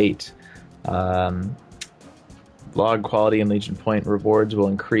later date. Log quality and Legion point rewards will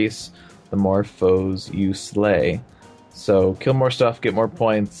increase the more foes you slay. So kill more stuff, get more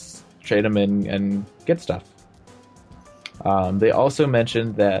points, trade them in, and get stuff. They also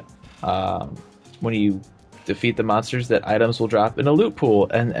mentioned that when you defeat the monsters, that items will drop in a loot pool,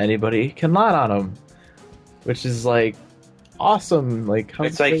 and anybody can lot on them, which is like awesome. Like how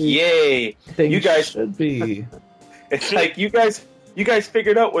it's like yay, you guys should be. It's like you guys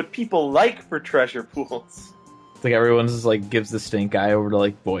figured out what people like for treasure pools. It's like everyone's just like gives the stink eye over to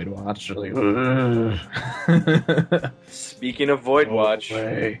like Voidwatch. Like, speaking of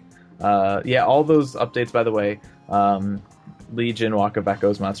Voidwatch, yeah, all those updates, by the way, Legion, Walk of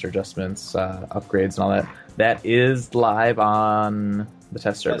Echoes, monster adjustments, upgrades, and all that is live on the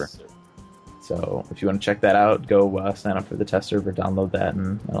test server. So if you want to check that out, go sign up for the test server, download that,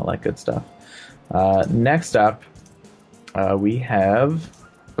 and all that good stuff. Next up, we have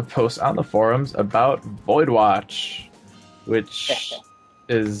a post on the forums about Voidwatch, which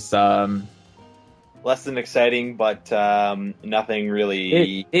is less than exciting, but nothing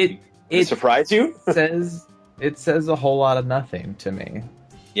really. It surprise you? It says a whole lot of nothing to me.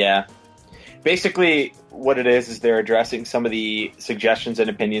 Yeah. Basically, what it is they're addressing some of the suggestions and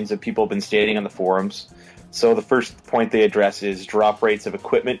opinions that people have been stating on the forums. So the first point they address is drop rates of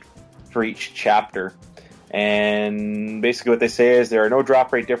equipment for each chapter. And basically what they say is there are no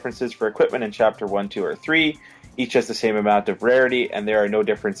drop rate differences for equipment in Chapter 1, 2, or 3. Each has the same amount of rarity, and there are no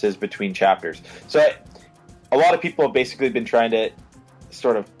differences between chapters. So a lot of people have basically been trying to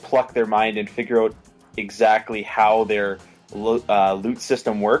sort of pluck their mind and figure out exactly how their loot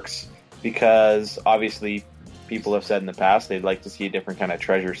system works. Because obviously people have said in the past they'd like to see a different kind of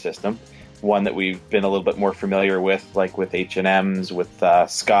treasure system, one that we've been a little bit more familiar with, like with H&Ms, with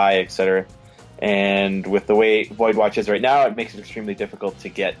Sky, etc. And with the way Voidwatch is right now, it makes it extremely difficult to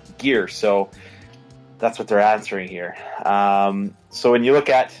get gear. So that's what they're answering here. So when you look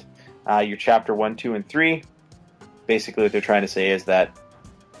at your Chapter 1, 2, and 3, basically what they're trying to say is that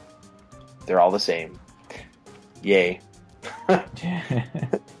they're all the same. Yay.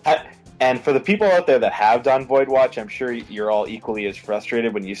 And for the people out there that have done Voidwatch, I'm sure you're all equally as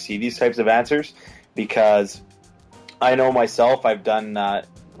frustrated when you see these types of answers, because I know myself, I've done a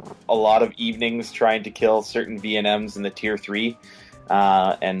lot of evenings trying to kill certain VNMs in the Tier 3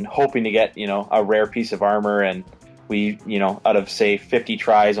 and hoping to get, a rare piece of armor, and we, out of, say, 50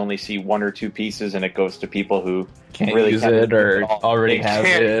 tries, only see 1 or 2 pieces, and it goes to people who can't really use it or already have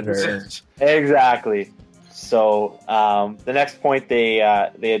it. Or... Exactly. So the next point they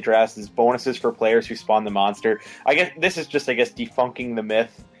address is bonuses for players who spawn the monster. I guess this is just, defunking the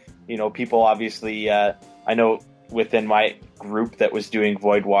myth. People obviously, I know within my group that was doing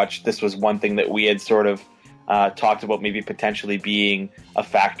Voidwatch, this was one thing that we had sort of talked about maybe potentially being a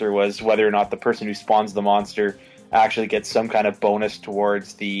factor, was whether or not the person who spawns the monster actually get some kind of bonus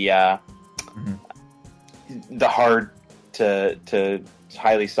towards the hard to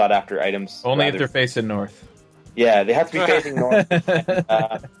highly sought after items. Only if they're facing north. Yeah, they have to be facing north. They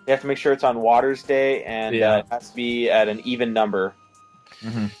have to make sure it's on Waters Day, and it has to be at an even number.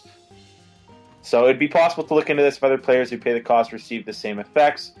 Mm-hmm. So it'd be possible to look into this if other players who pay the cost receive the same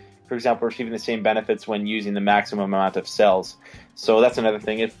effects. For example, receiving the same benefits when using the maximum amount of cells. So that's another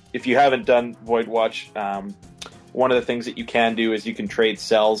thing. If you haven't done Void Watch, one of the things that you can do is you can trade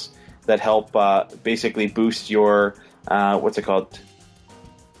cells that help basically boost your what's it called?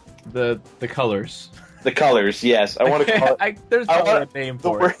 The colors. The colors, yes. I want to call it. There's probably a name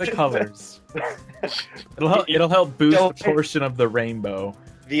for it. The colors. It'll help boost the portion of the rainbow.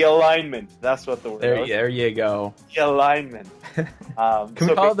 The alignment. That's what the word is. There you go. The alignment. Can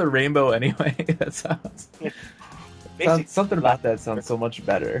we call it the rainbow anyway? That sounds something about that sounds so much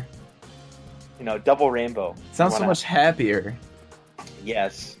better. Double rainbow. Sounds so much happier.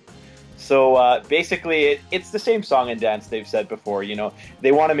 Yes. So basically, it's the same song and dance they've said before.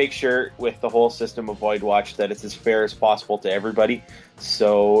 They want to make sure with the whole system of Void Watch that it's as fair as possible to everybody.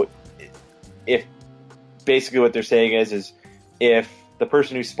 So if basically what they're saying is if the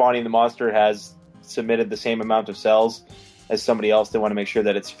person who's spawning the monster has submitted the same amount of cells as somebody else, they want to make sure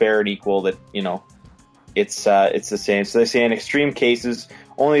that it's fair and equal, that it's the same. So they say in extreme cases,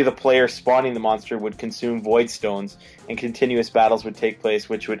 only the player spawning the monster would consume Void Stones, and continuous battles would take place,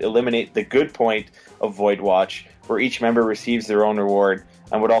 which would eliminate the good point of Void Watch, where each member receives their own reward,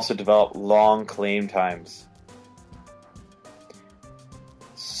 and would also develop long claim times.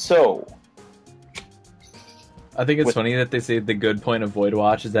 So I think it's funny that they say the good point of Void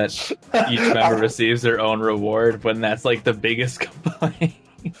Watch is that each member receives their own reward, when that's like the biggest complaint.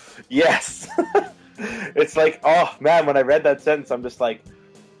 Yes. It's like, oh man, when I read that sentence, I'm just like,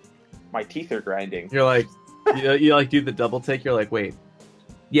 my teeth are grinding. You're like, you like do the double take. You're like, wait,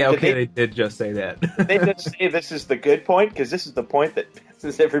 yeah, okay, they did just say that. They just say this is the good point because this is the point that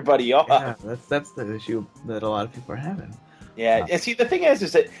pisses everybody off. Yeah, that's the issue that a lot of people are having. Yeah, and see, the thing is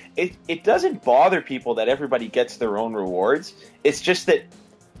that it doesn't bother people that everybody gets their own rewards. It's just that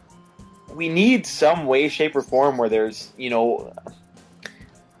we need some way, shape, or form where there's,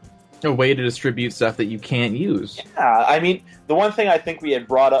 a way to distribute stuff that you can't use. Yeah, I mean, the one thing I think we had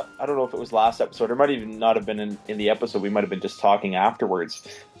brought up, I don't know if it was last episode, or it might even not have been in the episode, we might have been just talking afterwards,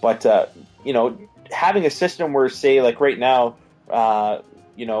 but, having a system where, say, like right now,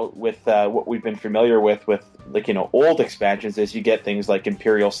 with what we've been familiar with like, old expansions is you get things like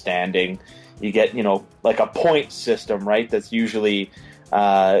Imperial Standing, you get, like a point system, right? That's usually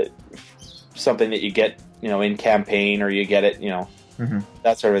something that you get, in campaign, or you get it,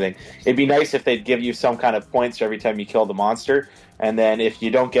 that sort of thing. It'd be nice if they'd give you some kind of points every time you kill the monster, and then if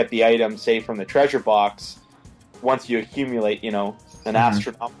you don't get the item, say, from the treasure box, once you accumulate, an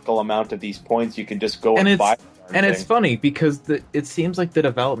astronomical amount of these points, you can just go and buy them. And it's funny because it seems like the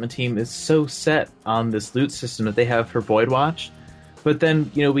development team is so set on this loot system that they have for Void Watch, but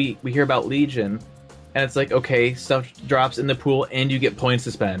then we hear about Legion, and it's like, okay, stuff drops in the pool and you get points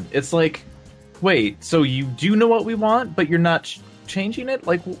to spend. It's like, wait, so you do know what we want, but you're not changing it?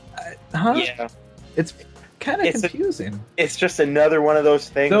 Like, huh? Yeah, it's kind of confusing. It's just another one of those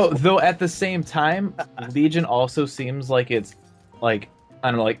things. Though at the same time, Legion also seems like it's like, I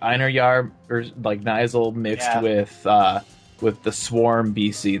don't know, like Einherjar or like Nyzel mixed with the Swarm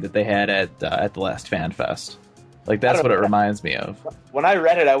BC that they had at the last Fan Fest. Like, that's what it reminds me of. When I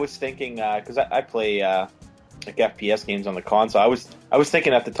read it, I was thinking, because I play like FPS games on the console, I was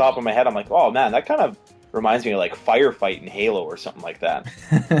thinking at the top of my head, I'm like, oh man, that kind of reminds me of like Firefight in Halo or something like that.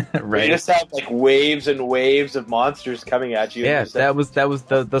 Right. You just have like waves and waves of monsters coming at you. Yeah, that was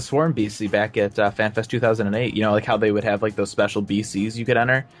the Swarm BC back at FanFest 2008. Like how they would have like those special BCs you could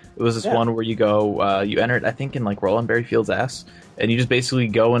enter. It was this one where you go, you enter it, I think, in like Roland Berryfield's S, and you just basically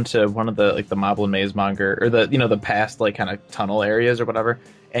go into one of the like the Moblin Maze Monger, or the past like kind of tunnel areas or whatever,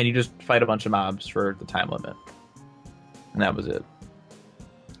 and you just fight a bunch of mobs for the time limit, and that was it.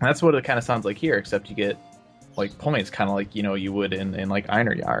 And that's what it kind of sounds like here, except you get like points, kind of like you would in like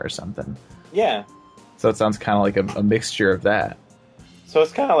Einherjar or something. Yeah. So it sounds kind of like a mixture of that. So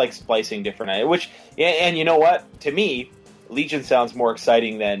it's kind of like splicing different, which, and you know what? To me, Legion sounds more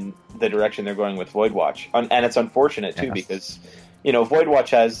exciting than the direction they're going with Void Watch, and it's unfortunate too because Void Watch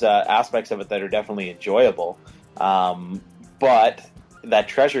has aspects of it that are definitely enjoyable, but that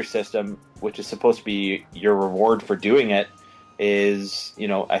treasure system, which is supposed to be your reward for doing it, is,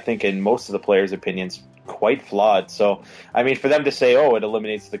 I think in most of the players' opinions, quite flawed. So, I mean, for them to say, oh, it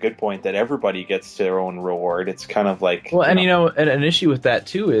eliminates the good point that everybody gets their own reward, it's kind of like... Well, and an issue with that,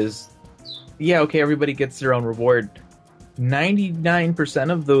 too, is, yeah, okay, everybody gets their own reward.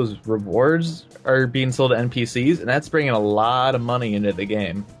 99% of those rewards are being sold to NPCs, and that's bringing a lot of money into the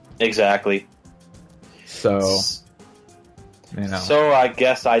game. Exactly. So, you know. So I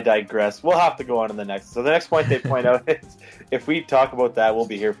guess I digress. We'll have to go on to the next. So the next point they point out is, if we talk about that, we'll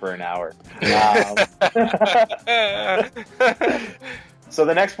be here for an hour. So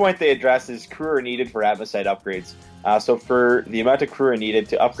the next point they address is crew are needed for Atmosite upgrades. So for the amount of crew are needed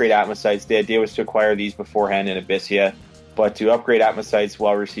to upgrade Atmosites, the idea was to acquire these beforehand in Abyssea, but to upgrade Atmosites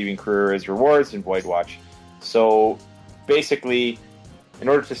while receiving crew as rewards in Voidwatch. So basically, in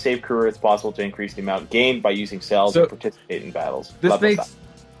order to save crew, it's possible to increase the amount gained by using cells and participate in battles. This makes.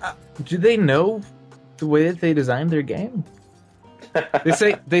 Do they know the way that they designed their game?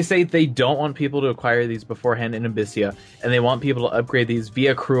 They say they don't want people to acquire these beforehand in Abyssea, and they want people to upgrade these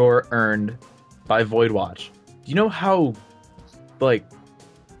via crew earned by Voidwatch. Do you know how, like,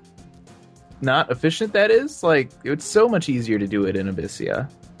 not efficient that is? Like, it's so much easier to do it in Abyssea.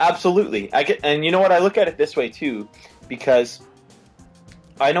 Absolutely. And you know what? I look at it this way too, because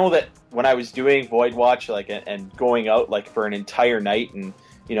I know that when I was doing Voidwatch, like, and going out like for an entire night, and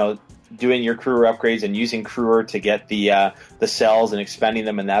you know, doing your crew upgrades and using crewer to get the cells and expending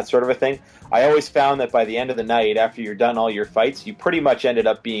them and that sort of a thing, I always found that by the end of the night, after you're done all your fights, you pretty much ended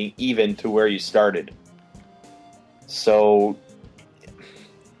up being even to where you started. So,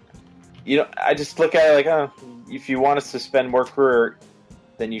 you know, I just look at it like, oh, if you want us to spend more crewer,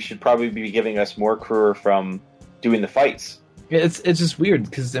 then you should probably be giving us more crewer from doing the fights. It's just weird,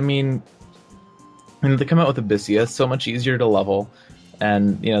 because, I mean, when they come out with Abyssea, it's so much easier to level.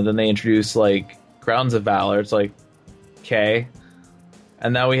 And, you know, then they introduce, like, Grounds of Valor. It's like, okay.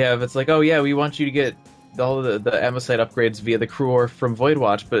 And now it's like, oh, yeah, we want you to get all the Atmosite upgrades via the crew from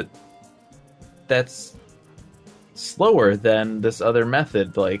Voidwatch, but that's slower than this other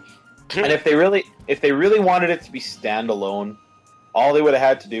method. Like, and if they really wanted it to be standalone, all they would have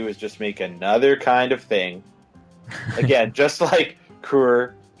had to do is just make another kind of thing. Again, just like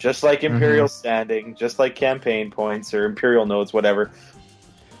crewer, just like Imperial Standing, just like campaign points or Imperial nodes, whatever.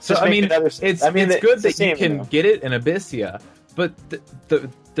 So I mean, it's good that you can get it in Abyssea, but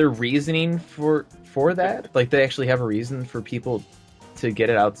the reasoning for that, like, they actually have a reason for people to get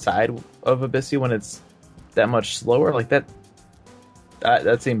it outside of Abyssea when it's that much slower, like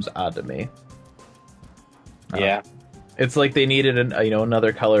that seems odd to me. Yeah, it's like they needed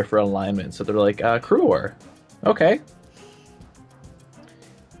another color for alignment, so they're like, crewer, okay.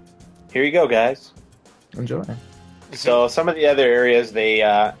 Here you go, guys. Enjoy. So some of the other areas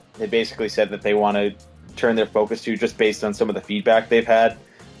they basically said that they want to turn their focus to, just based on some of the feedback they've had,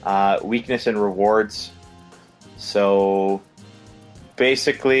 weakness and rewards. So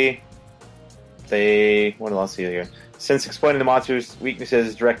basically, what else here? Since exploiting the monsters' weaknesses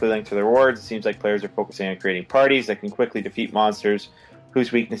is directly linked to their rewards, it seems like players are focusing on creating parties that can quickly defeat monsters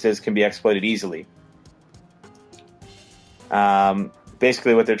whose weaknesses can be exploited easily.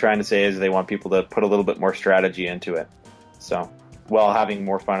 Basically what they're trying to say is they want people to put a little bit more strategy into it, so while having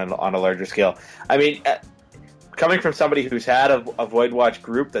more fun on a larger scale. I mean, coming from somebody who's had a Voidwatch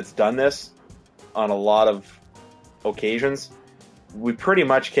group that's done this on a lot of occasions, we pretty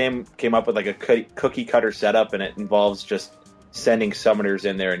much came up with like a cookie cutter setup, and it involves just sending summoners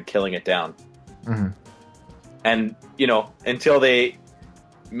in there and killing it down. Mm-hmm. And, you know, until they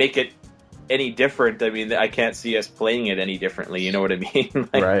make it any different, I mean, I can't see us playing it any differently, you know what I mean?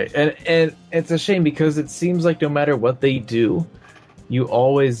 Like, right. And it's a shame, because it seems like no matter what they do, you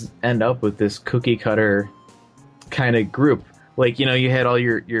always end up with this cookie cutter kind of group. Like, you know, you had all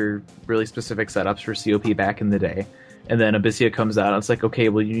your really specific setups for COP back in the day, and then Abyssea comes out, and it's like, okay,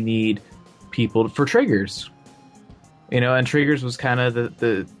 well, you need people for triggers. You know, and triggers was kind of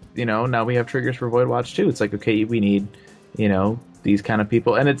the you know, now we have triggers for Voidwatch too. It's like, okay, we need, you know, these kind of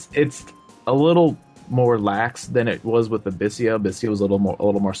people, and it's a little more lax than it was with Abyssea. Abyssea was a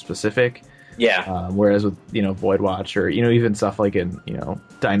little more specific. Yeah. Whereas with, you know, Voidwatch, or, you know, even stuff like in, you know,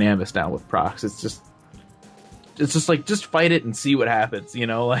 Dynamis now with procs, it's just like, just fight it and see what happens, you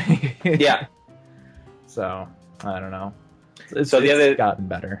know, like. Yeah. So I don't know. It's gotten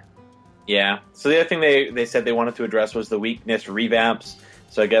better. Yeah. So the other thing they said they wanted to address was the weakness revamps.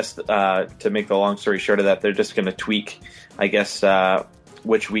 So I guess to make the long story short of that, they're just going to tweak, I guess,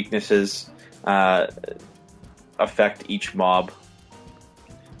 which weaknesses affect each mob.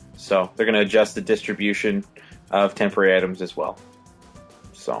 So they're going to adjust the distribution of temporary items as well.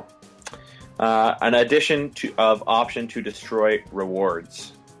 So an addition of option to destroy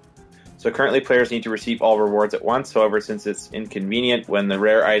rewards. So currently players need to receive all rewards at once. However, since it's inconvenient when the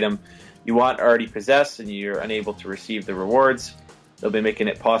rare item you want already possessed and you're unable to receive the rewards, they'll be making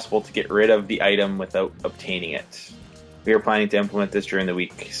it possible to get rid of the item without obtaining it. We are planning to implement this during the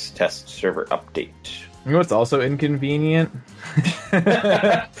week's test server update. You know what's also inconvenient?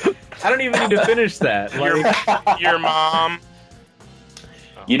 I don't even need to finish that. Like, Your mom.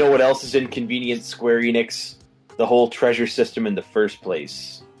 You know what else is inconvenient, Square Enix? The whole treasure system in the first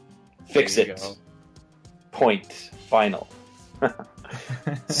place. Fix There you it. go. Point final.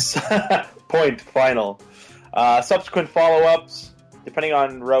 Point final. Subsequent follow-ups, depending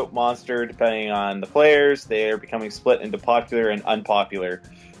on route monster, depending on the players, they are becoming split into popular and unpopular.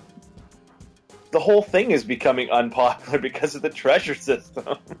 The whole thing is becoming unpopular because of the treasure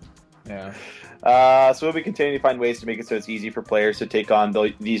system. Yeah. So we'll be continuing to find ways to make it so it's easy for players to take on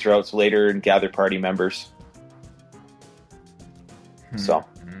these routes later and gather party members. So,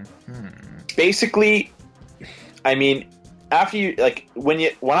 basically, I mean, after you when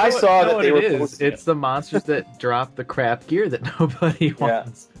I saw that they were posting it's the monsters that drop the crap gear that nobody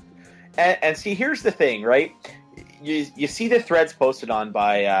wants. and see, here's the thing, right? You see the threads posted on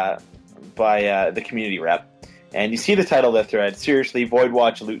by the community rep, and you see the title of the thread, seriously, Void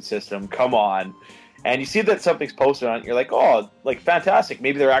Watch loot system, come on. And you see that something's posted on it, you're like, oh, like, fantastic,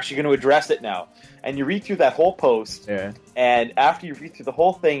 maybe they're actually going to address it now. And you read through that whole post, and after you read through the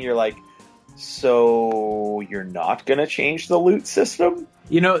whole thing, you're like, so you're not going to change the loot system?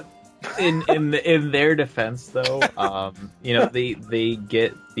 You know, in their defense, though, you know, they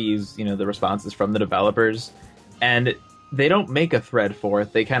get these, you know, the responses from the developers, and they don't make a thread for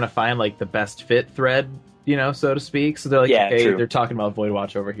it. They kind of find, like, the best fit thread, you know, so to speak. So they're like, okay, true. They're talking about Void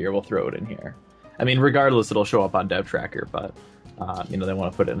Watch over here, we'll throw it in here. I mean, regardless, it'll show up on Dev Tracker, but, you know, they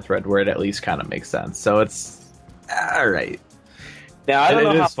want to put it in a thread where it at least kind of makes sense. So it's all right. Now, I don't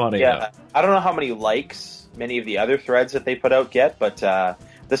know. It is funny. Yeah, I don't know how many likes many of the other threads that they put out get, but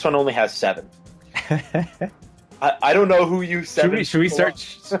this one only has 7. I don't know who you 7. Should we start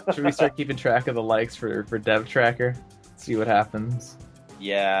keeping track of the likes for Dev Tracker? See what happens.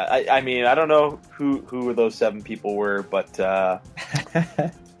 Yeah, I mean, I don't know who those 7 people were, but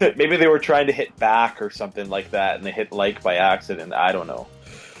maybe they were trying to hit back or something like that, and they hit like by accident. I don't know.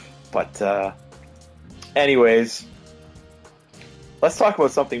 But anyways, let's talk about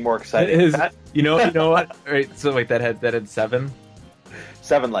something more exciting. You know what? All right, so wait, that had 7.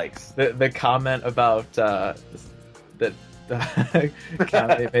 7 likes. The comment about that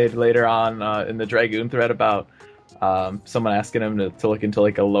comment they made later on in the Dragoon thread about someone asking him to look into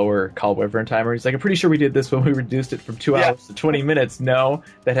like a lower call wyvern timer. He's like, I'm pretty sure we did this when we reduced it from 2 hours to 20 minutes. No,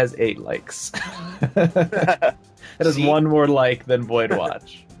 that has 8 likes. That has 1 more like than Void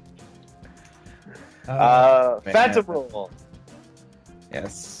Watch. Phantom Roll.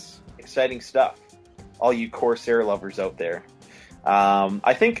 Yes. Exciting stuff. All you Corsair lovers out there.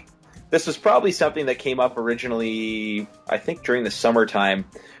 I think this was probably something that came up originally, I think during the summertime,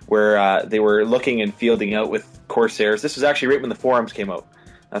 where they were looking and fielding out with Corsairs. This was actually right when the forums came out.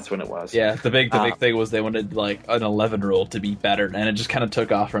 That's when it was. Yeah, the big thing was they wanted like an 11 rule to be better, and it just kind of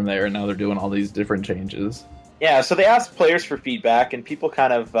took off from there, and now they're doing all these different changes. Yeah, so they asked players for feedback, and people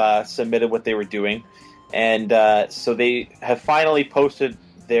kind of submitted what they were doing. And so they have finally posted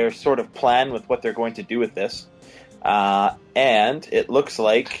their sort of plan with what they're going to do with this. And it looks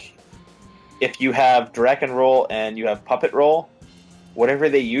like if you have Dragon Roll and you have Puppet Roll, whatever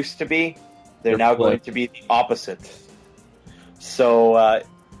they used to be, they're now going to be the opposite. So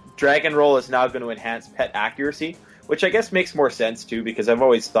Dragon Roll is now going to enhance pet accuracy, which I guess makes more sense too, because I've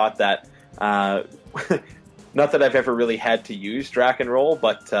always thought that... not that I've ever really had to use Dragon Roll,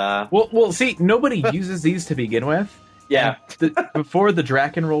 but... Well, see, nobody uses these to begin with. Yeah. Before the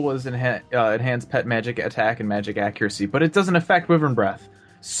Dragon Roll was enhanced pet magic attack and magic accuracy, but it doesn't affect Wyvern Breath.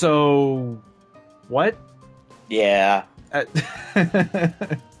 So... What? Yeah.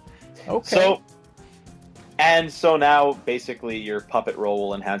 Okay. So now, basically, your Puppet Roll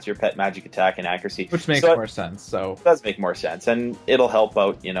will enhance your pet magic attack and accuracy. Which makes more sense, so... It does make more sense, and it'll help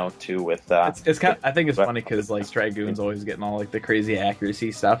out, too, with... It's kind of, I think it's funny, because, like, Dragoon's always getting all, like, the crazy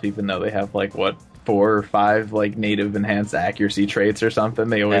accuracy stuff, even though they have, like, 4 or 5, like, native enhanced accuracy traits or something.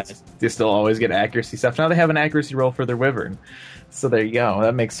 They still always get accuracy stuff. Now they have an accuracy roll for their Wyvern. So there you go.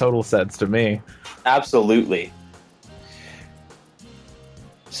 That makes total sense to me. Absolutely.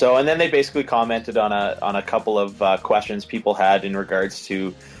 So, and then they basically commented on a couple of questions people had in regards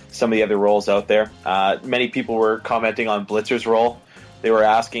to some of the other roles out there. Many people were commenting on Blitzer's role. They were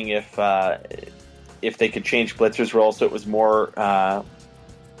asking if they could change Blitzer's role so it was more, I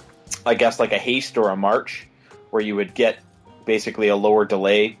guess, like a haste or a march, where you would get basically a lower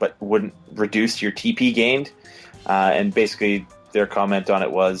delay but wouldn't reduce your TP gained. And basically their comment on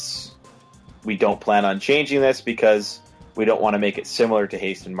it was, we don't plan on changing this because we don't want to make it similar to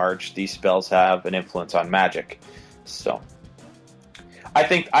Haste and March. These spells have an influence on magic. So I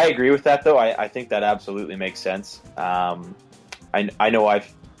agree with that, though. I think that absolutely makes sense. I know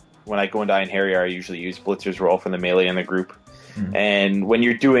when I go into Iron Harrier, I usually use Blitzer's Roll from the melee in the group. Mm-hmm. And when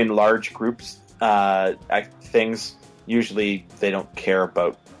you're doing large groups, things, usually they don't care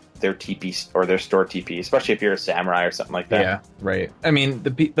about their TP or their store TP, especially if you're a samurai or something like that. Yeah, right. I mean,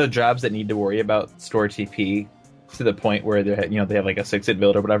 the jobs that need to worry about store TP to the point where they have like a 6-hit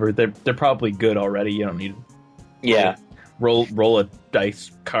build or whatever, they're probably good already. You don't need roll a dice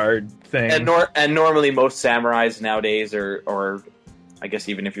card thing. And normally most samurais nowadays or I guess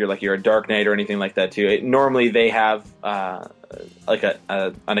even if you're a Dark Knight or anything like that too, normally they have like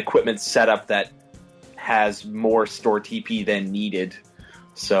an equipment setup that has more store TP than needed.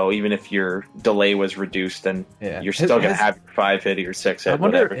 So even if your delay was reduced, then you're still going to have your 5-hit or your 6-hit. I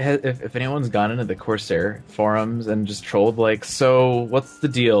wonder whatever. if anyone's gone into the Corsair forums and just trolled, like, so what's the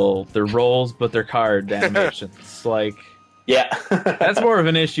deal? They're rolls, but they're card animations. Like, yeah, that's more of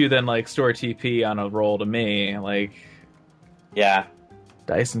an issue than like store TP on a roll to me. Like, yeah,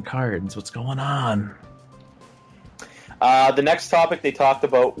 dice and cards. What's going on? The next topic they talked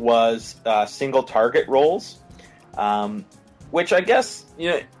about was single target rolls. Which I guess,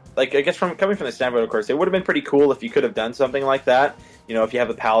 from coming from the standpoint, of course, it would have been pretty cool if you could have done something like that. You know, if you have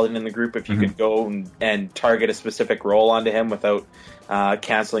a paladin in the group, if you could go and target a specific roll onto him without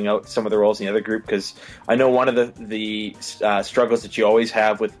canceling out some of the rolls in the other group. Because I know one of the struggles that you always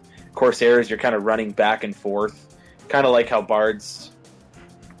have with Corsairs, you're kind of running back and forth, kind of like how bards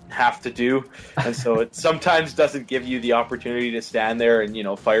have to do. And so it sometimes doesn't give you the opportunity to stand there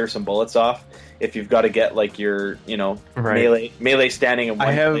and, fire some bullets off. If you've got to get like your, melee standing in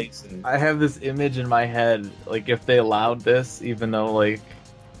one place. I have this image in my head, like if they allowed this, even though like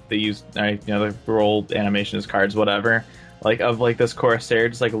they use, the rolled animation as cards, whatever, like of like this Corsair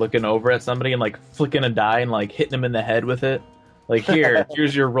just like looking over at somebody and like flicking a die and like hitting him in the head with it. Like,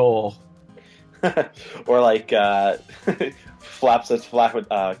 here's your roll. Or like flaps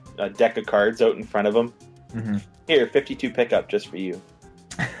a deck of cards out in front of him. Mm-hmm. Here, 52 pickup just for you.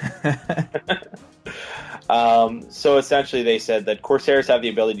 So essentially they said that Corsairs have the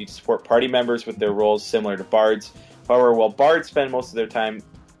ability to support party members with their roles similar to bards. However, while bards spend most of their time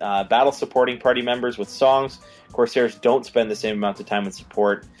battle supporting party members with songs, Corsairs don't spend the same amount of time with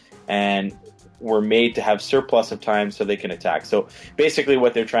support and were made to have surplus of time so they can attack. So basically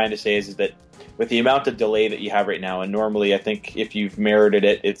what they're trying to say is that with the amount of delay that you have right now, and normally I think if you've merited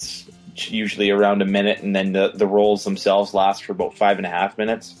it, it's usually around a minute, and then the rolls themselves last for about 5.5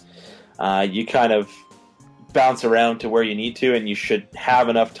 minutes. You kind of bounce around to where you need to, and you should have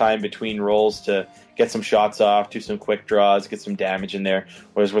enough time between rolls to get some shots off, do some quick draws, get some damage in there.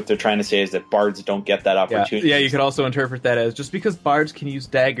 Whereas what they're trying to say is that bards don't get that opportunity. Yeah, you could also interpret that as just because bards can use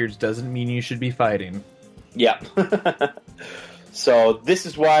daggers doesn't mean you should be fighting. Yeah. So this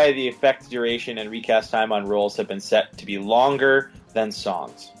is why the effect duration and recast time on rolls have been set to be longer than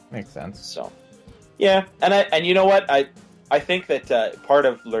songs. Makes sense. So, yeah, and you know what? I think that part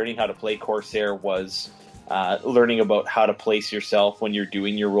of learning how to play Corsair was learning about how to place yourself when you're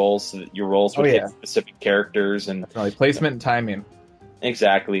doing your rolls, so that your rolls would hit specific characters and definitely placement and timing.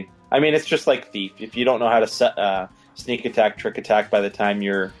 Exactly. I mean, it's just like Thief. If you don't know how to set sneak attack, trick attack by the time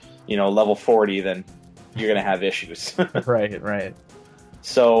you're level 40, then you're gonna have issues. Right.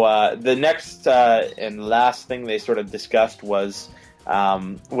 So the next and last thing they sort of discussed was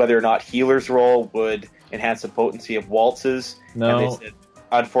whether or not Healer's Roll would enhance the potency of waltzes. No. And they said,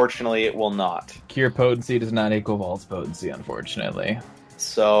 unfortunately, it will not. Cure potency does not equal waltz potency, unfortunately.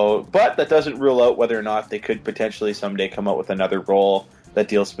 So, but that doesn't rule out whether or not they could potentially someday come out with another roll that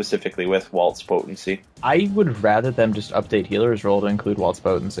deals specifically with waltz potency. I would rather them just update Healer's Roll to include waltz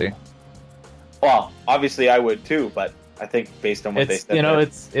potency. Well, obviously I would too, but I think based on what they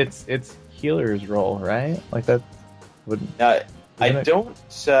said, it's Healer's Roll, right? Like that would. I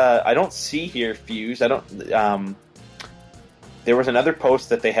don't see here Fuse. I don't. There was another post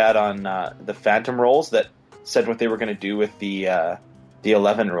that they had on the Phantom rolls that said what they were going to do with the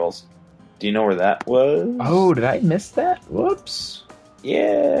 11 rolls. Do you know where that was? Oh, did I miss that? Whoops.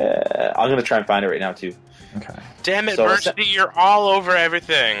 Yeah, I'm going to try and find it right now too. Okay. Damn it, Mercy, you're all over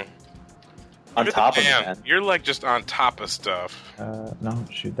everything. On top of it, man. You're like just on top of stuff. No,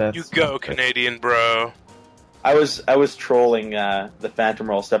 shoot that. You go, Canadian bro. I was trolling the Phantom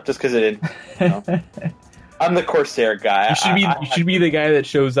roll stuff just because it didn't. I'm the Corsair guy. You should be the guy that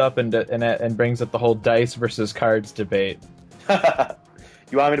shows up and brings up the whole dice versus cards debate.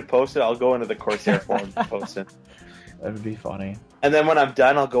 You want me to post it? I'll go into the Corsair forum and post it. That would be funny. And then when I'm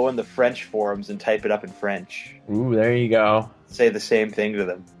done, I'll go in the French forums and type it up in French. Ooh, there you go. Say the same thing to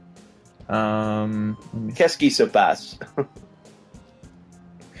them. Qu'est-ce qui se passe?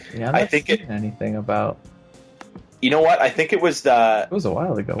 Yeah, I'm not seeing anything about. You know what? I think it was It was a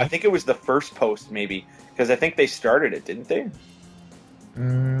while ago. I think it was the first post, maybe, because I think they started it, didn't they?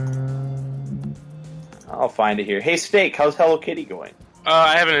 I'll find it here. Hey, Steak, how's Hello Kitty going?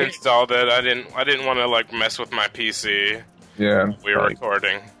 I haven't installed it. I didn't want to like mess with my PC. Yeah, we were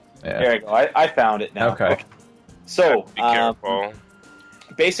recording. Yeah. There you go. I found it now. Okay. So be careful.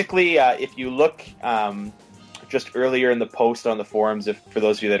 Basically, if you look just earlier in the post on the forums, for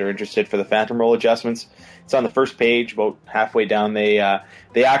those of you that are interested for the phantom roll adjustments, it's on the first page, about halfway down. They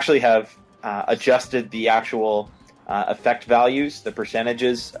actually have adjusted the actual effect values, the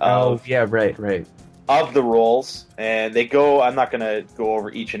percentages of right. of the rolls, and they go. I'm not going to go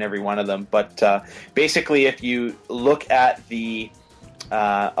over each and every one of them, but basically, if you look at the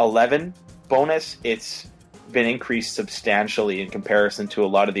 11 bonus, it's been increased substantially in comparison to a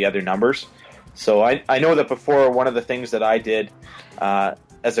lot of the other numbers. So I know that before, one of the things that I did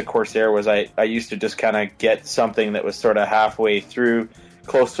as a Corsair was I used to just kind of get something that was sort of halfway through,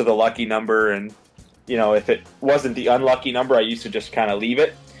 close to the lucky number, and if it wasn't the unlucky number, I used to just kind of leave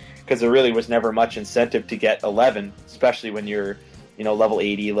it, because there really was never much incentive to get 11, especially when you're level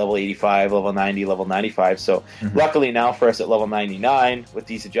 80, level 85, level 90, level 95. So luckily now for us at level 99, with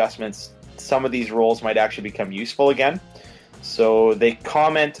these adjustments, some of these rolls might actually become useful again. So they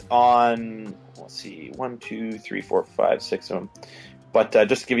comment on, let's see, 1, 2, 3, 4, 5, 6 of them. But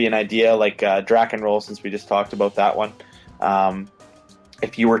just to give you an idea, like Draken Roll, since we just talked about that one,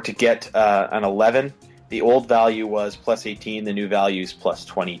 if you were to get an 11, the old value was plus 18, the new value is plus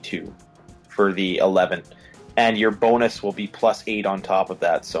 22 for the 11. And your bonus will be plus 8 on top of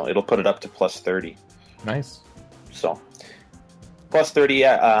that, so it'll put it up to plus 30. Nice. So, plus 30,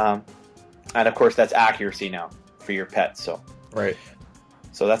 and of course that's accuracy now for your pet, so. Right.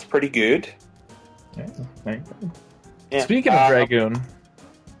 So that's pretty good. Yeah, very good. Yeah. Speaking of Dragoon.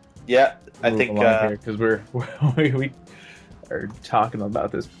 Yeah, I think... because we are talking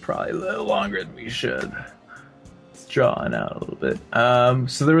about this probably a little longer than we should. It's drawing out a little bit.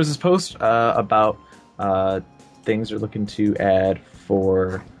 So there was this post about things they're looking to add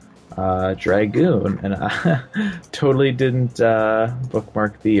for Dragoon, and I totally didn't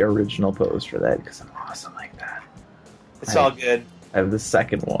bookmark the original post for that because I'm awesome like that. It's all good. I have the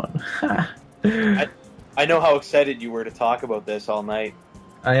second one. I know how excited you were to talk about this all night.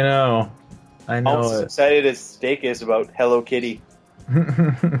 I know. Almost excited as Steak is about Hello Kitty.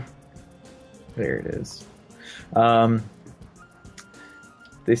 There it is.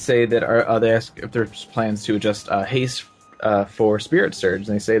 They say that they ask if there's plans to adjust haste for Spirit Surge,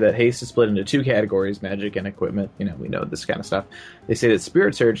 and they say that haste is split into two categories: magic and equipment. We know this kind of stuff. They say that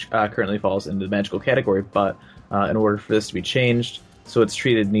Spirit Surge currently falls into the magical category, but in order for this to be changed, so it's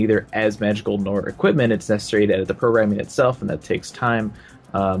treated neither as magical nor equipment, it's necessary to edit the programming itself, and that takes time.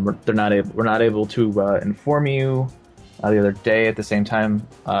 We're not able to inform you the other day at the same time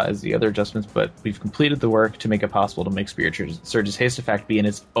as the other adjustments, but we've completed the work to make it possible to make Spirit Surge's haste effect be in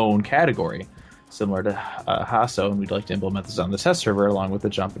its own category, similar to Hasso, and we'd like to implement this on the test server along with the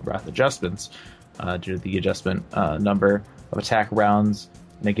jump and breath adjustments. Due to the adjustment number of attack rounds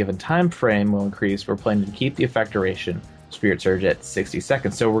in a given time frame will increase, we're planning to keep the effect duration Spirit Surge at 60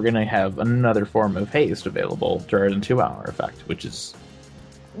 seconds, so we're going to have another form of haste available during a 2-hour effect, which is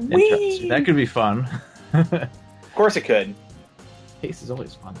interesting. That could be fun. Of course it could. Haste is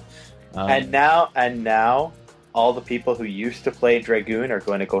always fun. And now, all the people who used to play Dragoon are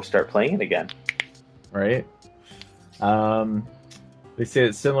going to go start playing it again. Right. They say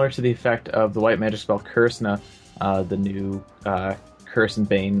it's similar to the effect of the white magic spell Kursna. The new Curse and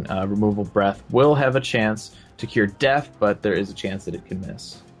Bane removal breath will have a chance to cure death, but there is a chance that it can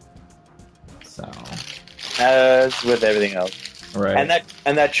miss. So, as with everything else. Right.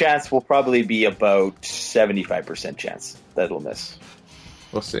 And that chance will probably be about 75% chance that it'll miss.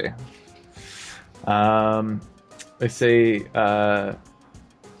 We'll see. They say there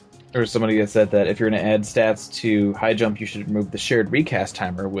was somebody that said that if you're going to add stats to high jump, you should remove the shared recast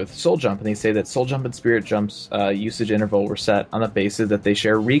timer with soul jump. And they say that soul jump and spirit jump's usage interval were set on the basis that they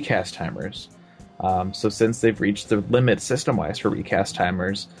share recast timers. So since they've reached the limit system-wise for recast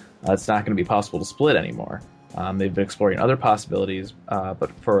timers, it's not going to be possible to split anymore. They've been exploring other possibilities,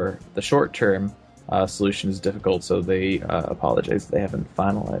 but for the short-term solution is difficult, so they apologize they haven't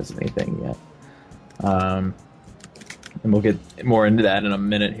finalized anything yet. And we'll get more into that in a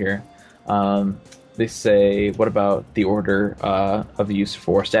minute here. They say, what about the order of use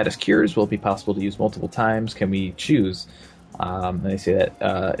for status cures? Will it be possible to use multiple times? Can we choose? And they say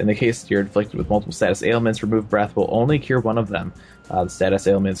that in the case you're inflicted with multiple status ailments, remove breath will only cure one of them. The status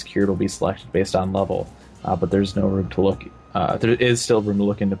ailments cured will be selected based on level, but there's no room to look. There is still room to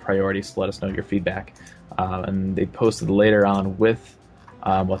look into priorities, so let us know your feedback. And they posted later on with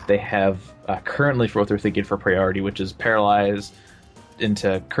what they have currently for what they're thinking for priority, which is paralyzed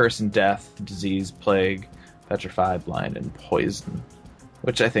into curse and death, disease, plague, petrify, blind, and poison,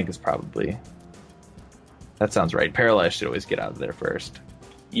 which I think is probably... That sounds right. Paralyzed should always get out of there first.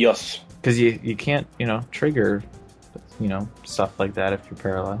 Yes. Because you can't, trigger, stuff like that if you're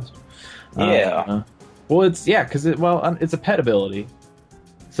paralyzed. Yeah. Well, it's a pet ability.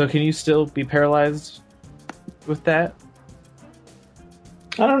 So can you still be paralyzed with that?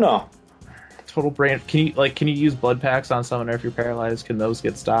 I don't know. Total brain. Can you use blood packs on summoner if you're paralyzed? Can those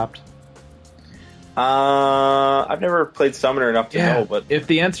get stopped? I've never played summoner enough to know, but if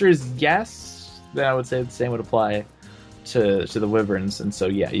the answer is yes, then I would say the same would apply to the wyverns, and so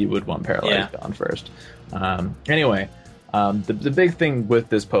you would want paralyzed gone first. Anyway, the big thing with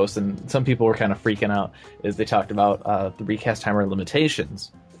this post, and some people were kind of freaking out, is they talked about the recast timer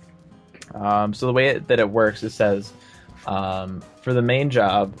limitations. So the way that it works, it says for the main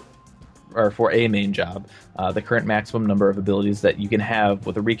job, or for a main job, the current maximum number of abilities that you can have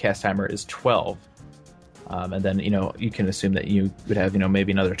with a recast timer is 12. And then, you can assume that you would have,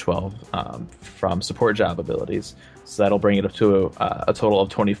 maybe another 12 from support job abilities. So that'll bring it up to a total of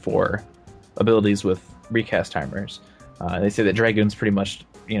 24 abilities with recast timers. They say that Dragoon's pretty much,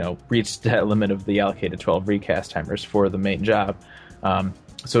 reached that limit of the allocated 12 recast timers for the main job.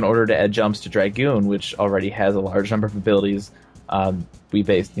 So in order to add jumps to Dragoon, which already has a large number of abilities, they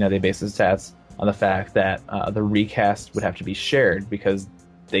base the stats on the fact that the recast would have to be shared because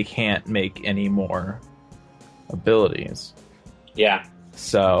they can't make any more abilities. Yeah.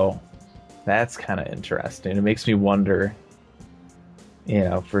 So that's kind of interesting. It makes me wonder,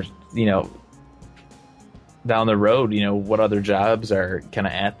 for down the road, what other jobs are kind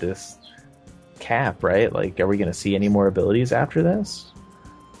of at this cap, right? Like, are we going to see any more abilities after this?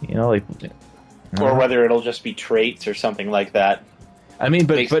 Or whether it'll just be traits or something like that. I mean,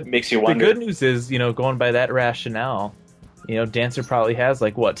 but makes you wonder. The good news is, going by that rationale, Dancer probably has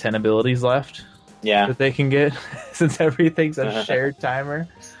 10 abilities left. Yeah. That they can get since everything's a shared timer.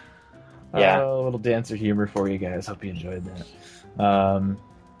 Yeah. A little Dancer humor for you guys. Hope you enjoyed that.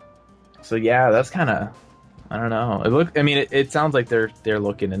 So that's kind of, I don't know. It sounds like they're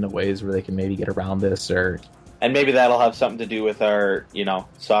looking into ways where they can maybe get around this, and maybe that'll have something to do with our,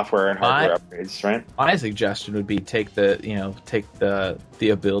 software and hardware upgrades, right? My suggestion would be take the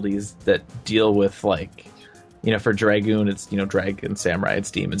abilities that deal with for Dragoon, it's Dragon, Samurai,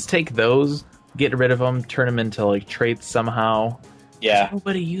 it's Demons. Take those, get rid of them, turn them into traits somehow. Yeah.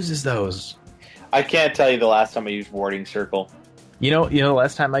 Nobody uses those. I can't tell you the last time I used Warding Circle. The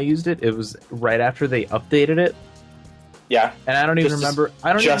last time I used it, it was right after they updated it. Yeah, and I don't even remember.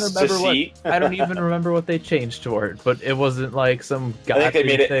 I don't even remember what they changed toward. But it wasn't some gotcha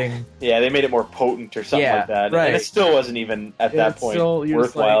thing. They made it more potent or something like that. Right. And it still wasn't even at that point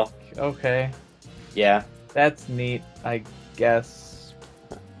worthwhile. Okay. Yeah, that's neat. I guess.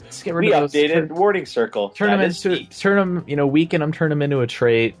 Let's get rid of those. Updated Warding Circle. Turn them weaken them, turn them into a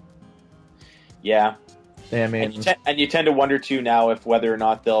trait. Yeah. I mean, and you tend to wonder too now if whether or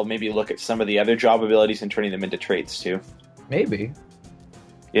not they'll maybe look at some of the other job abilities and turning them into traits too. Maybe.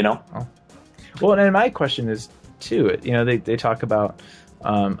 Oh. Well, and my question is too. They talk about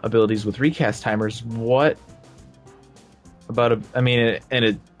abilities with recast timers. What about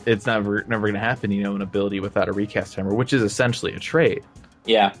it's never going to happen. An ability without a recast timer, which is essentially a trait.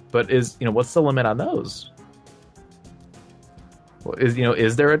 Yeah. But what's the limit on those?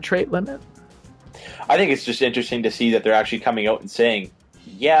 Is there a trait limit? I think it's just interesting to see that they're actually coming out and saying,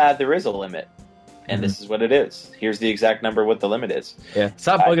 yeah, there is a limit. And this is what it is. Here's the exact number what the limit is. Yeah.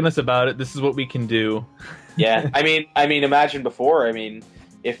 Stop bugging us about it. This is what we can do. Yeah. I mean, imagine before,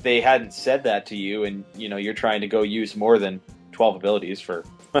 if they hadn't said that to you and, you're trying to go use more than 12 abilities for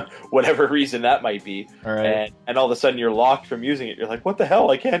whatever reason that might be. All right. And all of a sudden you're locked from using it. You're like, what the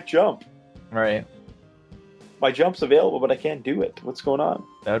hell? I can't jump. Right. My jump's available, but I can't do it. What's going on?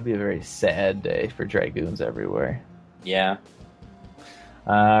 That would be a very sad day for Dragoons everywhere. Yeah.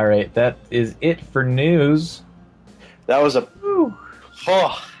 All right, that is it for news. That was a...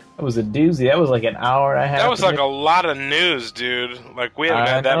 That was a doozy. That was an hour and a half. That was a lot of news, dude. We haven't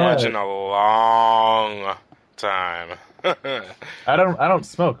had that much in a long time. I don't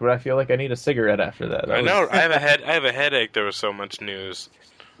smoke, but I feel like I need a cigarette after that. I know. I have a headache. There was so much news.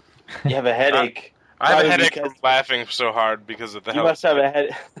 You have a headache. I have a Probably headache because- from laughing so hard because of the You must have a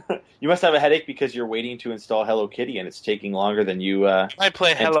head. You must have a headache because you're waiting to install Hello Kitty and it's taking longer than you. I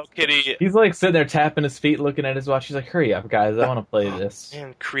play Hello Kitty He's like sitting there tapping his feet, looking at his watch. He's like, "Hurry up, guys! I want to play this."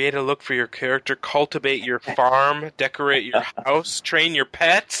 and create a look for your character, cultivate your farm, decorate your house, train your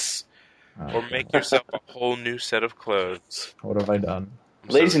pets, or make yourself a whole new set of clothes. What have I done?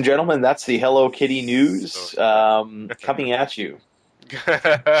 Ladies and gentlemen, that's the Hello Kitty news coming at you.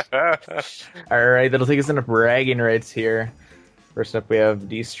 All right, that'll take us into bragging rights here. First up, we have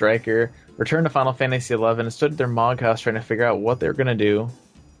D Striker. Returned to Final Fantasy XI and stood at their Mog house trying to figure out what they were going to do.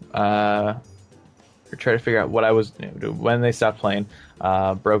 Or try to figure out what I was going to do when they stopped playing.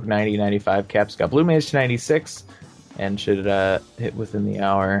 Broke 90, 95 caps, got Blue Mage to 96, and should hit within the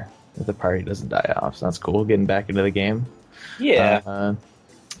hour if the party doesn't die off. So that's cool, getting back into the game. Yeah.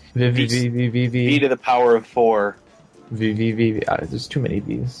 V to the power of 4. V. There's too many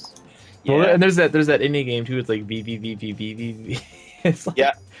V's. Yeah. Well, and there's that indie game too. It's like V. It's like,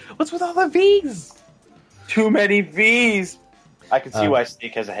 Yeah. What's with all the V's? Too many V's. I can see why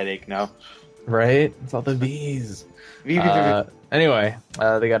Snake has a headache now. Right? It's all the V's. Anyway,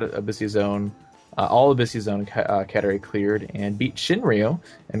 they got Abyssea Zone. All Abyssea Zone category cleared and beat Shinryu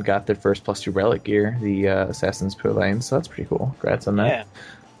and got their first +2 relic gear, the Assassin's Pavilion. So that's pretty cool. Congrats on that.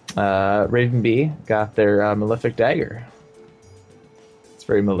 Yeah. Raven B got their Malefic Dagger. It's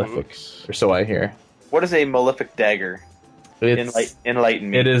very malefic, or so I hear. What is a malefic dagger?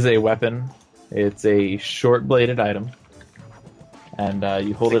 Enlighten me. It is a weapon. It's a short-bladed item, and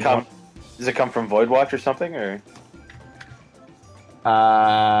you hold it. Does it come from Voidwatch or something, or?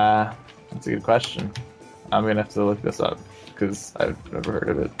 That's a good question. I'm gonna have to look this up because I've never heard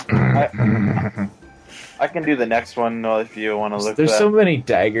of it. I can do the next one if you want to look. There's so many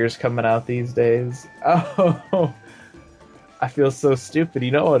daggers coming out these days. Oh, I feel so stupid.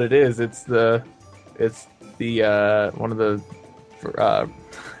 You know what it is? It's the one of the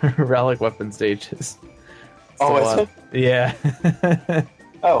relic weapon stages. Is it? Yeah.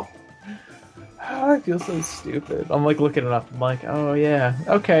 Oh. I feel so stupid. I'm like looking it up. I'm like, oh yeah,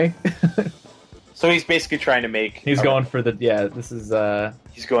 okay. So he's basically trying to make. He's going for the This is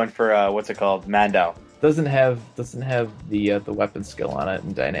He's going for what's it called? Mandao. Doesn't have the weapon skill on it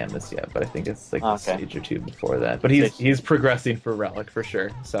in Dynamis yet, but I think it's like a stage or two before that. But he's progressing for relic for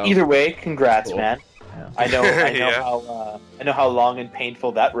sure. So either way, congrats, cool. Man. Yeah. I know how long and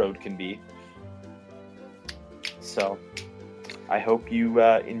painful that road can be. So, I hope you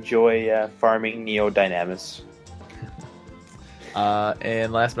enjoy farming Neo Dynamis.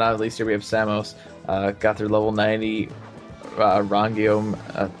 And last but not least, here we have Samos. Got their level 90 Rangium,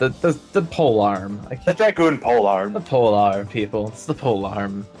 the pole arm. The Dragoon pole arm. The pole arm, people. It's the pole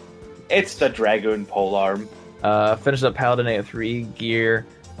arm. It's the Dragoon pole arm. Finished up Paladin A3 gear,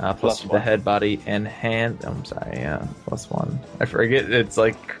 plus the head, body, and hand. I'm sorry, yeah, +1. I forget. It's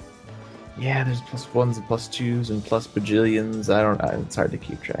like, yeah, there's +1s and +2s and plus bajillions. It's hard to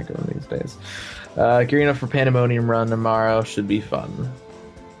keep track of them these days. Gearing up for Pandemonium Run tomorrow should be fun.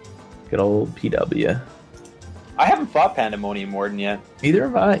 Good old PW. I haven't fought Pandemonium Warden yet. Neither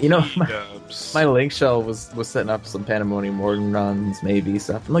have I. You know, my link shell was setting up some Pandemonium Warden runs, maybe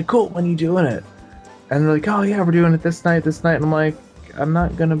stuff. I'm like, cool, when are you doing it? And they're like, oh yeah, we're doing it this night. And I'm like, I'm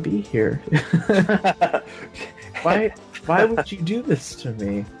not gonna be here. Why would you do this to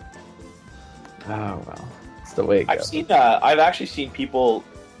me? Oh well, it's the way it goes. I've actually seen people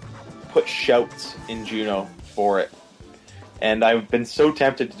put shouts in Juno for it, and I've been so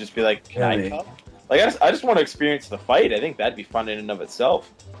tempted to just be like, can I come? Like, I just want to experience the fight. I think that'd be fun in and of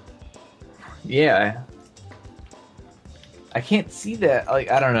itself. Yeah. I can't see that. Like,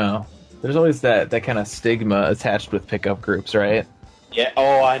 I don't know. There's always that kind of stigma attached with pickup groups, right? Yeah.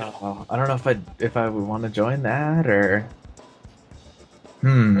 Oh, I know. I don't know if I would want to join that or.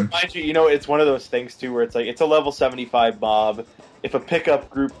 Mind you, it's one of those things too where it's like it's a level 75 mob. If a pickup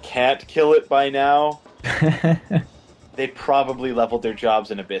group can't kill it by now, they probably leveled their jobs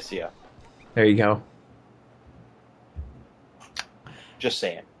in Abyssea. There you go. Just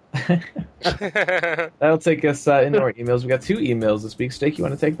saying. That'll take us into our emails. We got 2 emails this week. Steak, you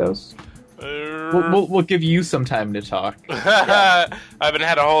want to take those? We'll give you some time to talk. I haven't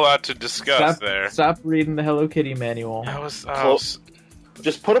had a whole lot to discuss there. Stop reading the Hello Kitty manual.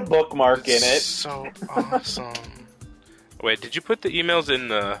 Just put a bookmark in it. So awesome. Wait, did you put the emails in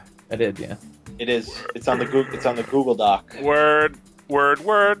the? I did, yeah. It is. It's on the Google Doc. Word. By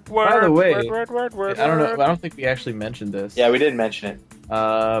the way, word. I don't know. I don't think we actually mentioned this. Yeah, we didn't mention it.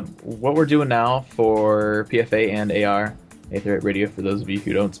 What we're doing now for PFA and AR, Aetherite Radio, for those of you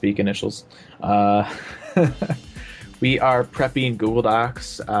who don't speak initials, we are prepping Google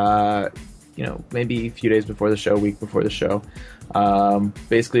Docs. maybe a few days before the show, week before the show.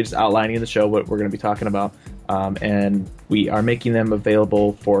 Basically just outlining in the show what we're going to be talking about. And we are making them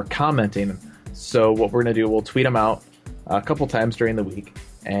available for commenting. So what we're going to do, we'll tweet them out a couple times during the week.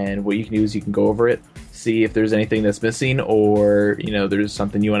 And what you can do is you can go over it, see if there's anything that's missing, or there's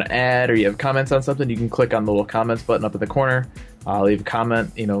something you want to add, or you have comments on something. You can click on the little comments button up in the corner, leave a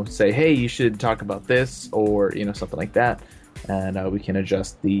comment, say, hey, you should talk about this, or something like that, and we can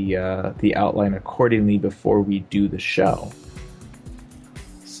adjust the outline accordingly before we do the show.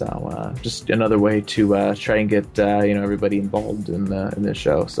 So just another way to try and get everybody involved in this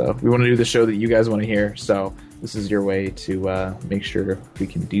show. So we want to do the show that you guys want to hear. So this is your way to make sure we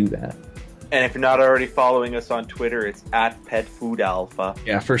can do that. And if you're not already following us on Twitter, it's @PetFoodAlpha.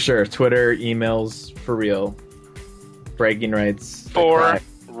 Yeah, for sure. Twitter, emails, for real. Bragging rights. For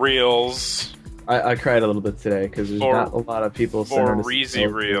reals. I cried a little bit today because there's not a lot of people sending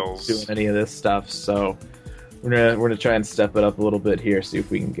reels doing any of this stuff. So we're gonna try and step it up a little bit here, see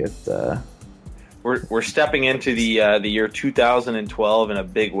if we can get. We're stepping into the year 2012 in a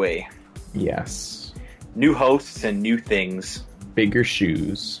big way. Yes. New hosts and new things. Bigger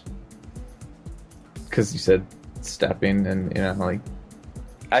shoes. Because you said stepping, and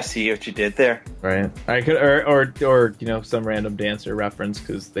I see what you did there. Right. I could, or some random dancer reference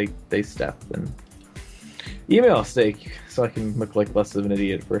because they step and email Steak so I can look like less of an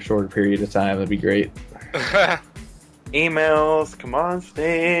idiot for a shorter period of time. That'd be great. Emails, come on,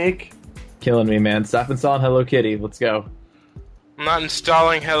 Steak. Killing me, man. Stop installing Hello Kitty. Let's go. I'm not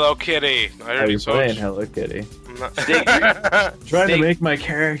installing Hello Kitty. I already playing Hello Kitty. Steak, trying to make my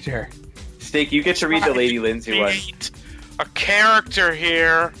character. Steak, you get to read the Lady Lindsay one. A character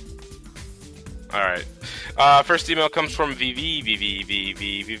here. All right. First email comes from VV.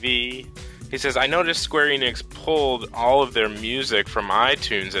 He says, I noticed Square Enix pulled all of their music from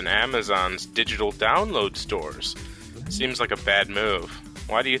iTunes and Amazon's digital download stores. Seems like a bad move.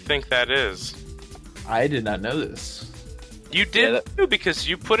 Why do you think that is? I did not know this. You did too, because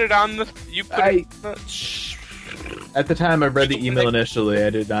you put it on the. At the time I read the email initially, I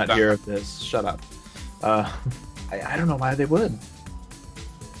did not hear of this. Shut up. I don't know why they would.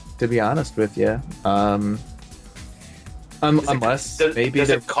 To be honest with you, unless maybe does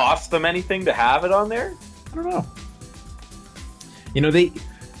it cost them anything to have it on there? I don't know.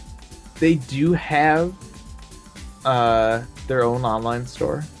 They do have their own online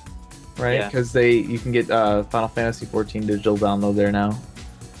store, right? Because you can get Final Fantasy 14 digital download there now.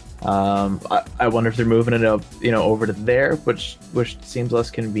 I wonder if they're moving it up, over to there, which seems less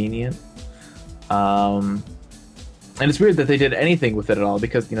convenient. And it's weird that they did anything with it at all,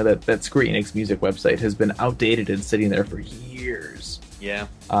 because that Square Enix music website has been outdated and sitting there for years. Yeah.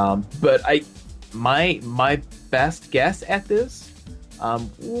 But my best guess at this,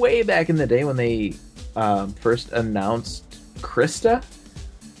 way back in the day when they first announced Krista,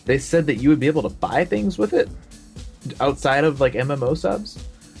 they said that you would be able to buy things with it outside of MMO subs.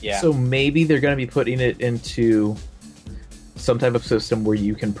 Yeah. So maybe they're going to be putting it into some type of system where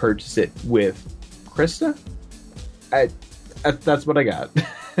you can purchase it with Krista. That's what I got.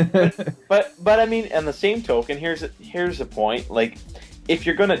 but I mean, on the same token, here's a point. If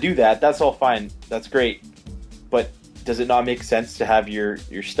you're gonna do that, that's all fine. That's great. But does it not make sense to have your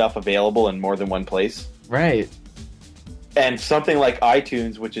stuff available in more than one place? Right. And something like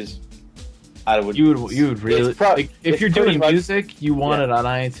iTunes, which is you would really if you're doing music, you want it on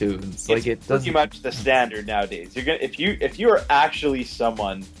iTunes. It's pretty much the standard nowadays. If you are actually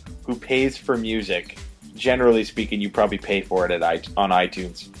someone who pays for music. Generally speaking, you probably pay for it on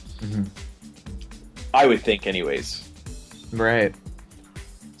iTunes. Mm-hmm. I would think, anyways. Right.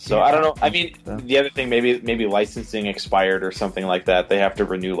 So I don't know. I mean, the other thing, maybe licensing expired or something like that. They have to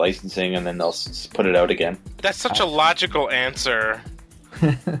renew licensing, and then they'll put it out again. That's such a logical answer.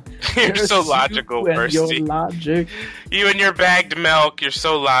 You're so logical, Bursty. You and your bagged milk. You're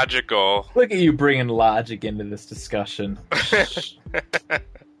so logical. Look at you bringing logic into this discussion.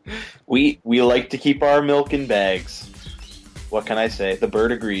 We like to keep our milk in bags. What can I say? The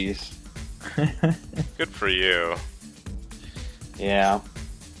bird agrees. Good for you. Yeah.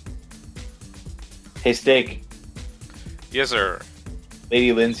 Hey, Steak. Yes, sir.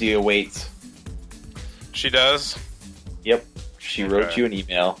 Lady Lindsay awaits. She does? Yep. She wrote you an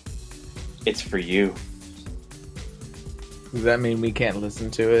email. It's for you. Does that mean we can't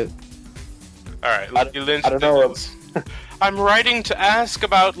listen to it? Alright, Lady Lindsay. I don't know. I'm writing to ask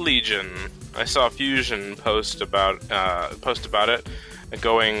about Legion. I saw Fusion post about it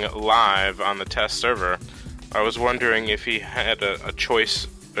going live on the test server. I was wondering if he had a chance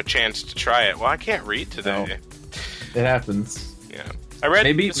to try it. Well, I can't read today. No. It happens. Yeah. I read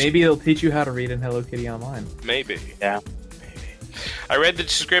maybe it'll teach you how to read in Hello Kitty Online. Maybe. Yeah. I read the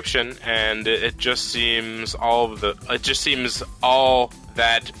description, and it just seems all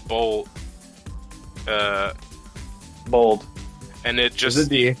that bold. Bold. And it just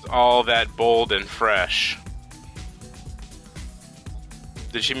seems all that bold and fresh.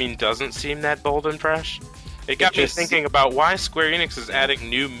 Did she mean doesn't seem that bold and fresh? It got me thinking about why Square Enix is adding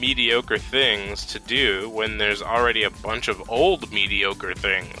new mediocre things to do when there's already a bunch of old mediocre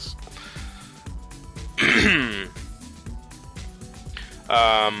things.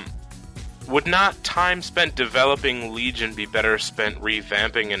 Would not time spent developing Legion be better spent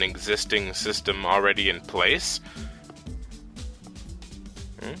revamping an existing system already in place?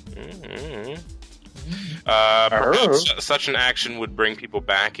 Perhaps such an action would bring people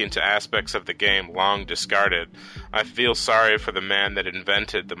back into aspects of the game long discarded. I feel sorry for the man that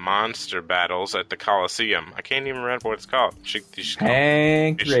invented the monster battles at the Coliseum. I can't even remember what it's called.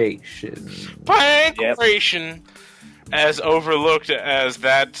 Pancration. Yep. As overlooked as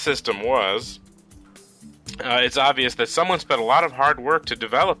that system was, it's obvious that someone spent a lot of hard work to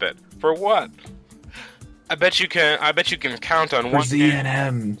develop it. For what? I bet you can count on one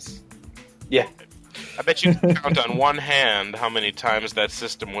hand. Yeah. I bet you can count on one hand how many times that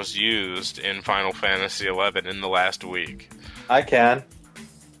system was used in Final Fantasy XI in the last week. I can.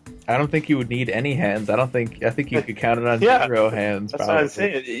 I don't think you would need any hands. I think you could count it on 0 hands. That's probably what I'm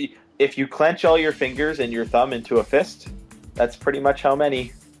saying. If you clench all your fingers and your thumb into a fist, that's pretty much how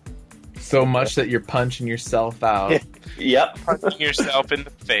many. So much that you're punching yourself out. Yep. Punching yourself in the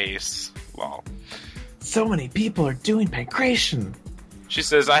face. Lol. So many people are doing pancration. She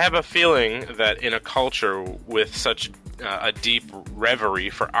says, I have a feeling that in a culture with such a deep reverie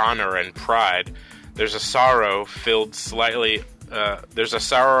for honor and pride, there's a sorrow-filled slightly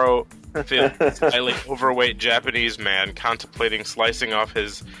overweight Japanese man contemplating slicing off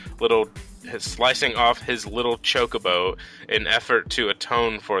his little chocobo in effort to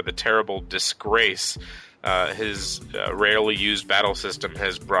atone for the terrible disgrace his rarely used battle system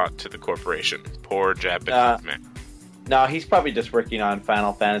has brought to the corporation. Poor Japanese man. No, he's probably just working on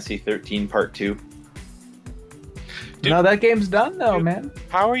Final Fantasy 13 Part 2. No, that game's done though, man.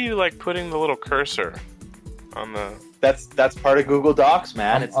 How are you putting the little cursor on the... That's part of Google Docs,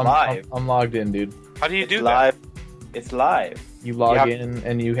 man. It's live. I'm logged in, dude. How do you do that? It's live. You log in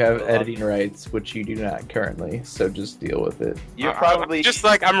and you have editing rights, which you do not currently, so just deal with it. You're probably... just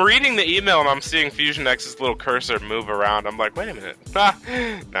I'm reading the email and I'm seeing Fusion X's little cursor move around. I'm like, wait a minute.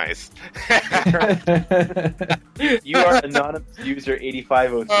 Nice. You are anonymous user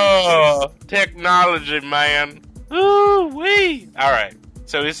 8503. Oh, technology, man. Ooh-wee. All right.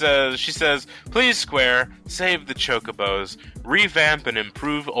 So she says, please Square, save the chocobos, revamp and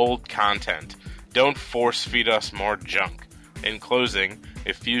improve old content. Don't force feed us more junk. In closing,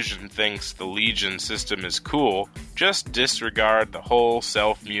 if Fusion thinks the Legion system is cool, just disregard the whole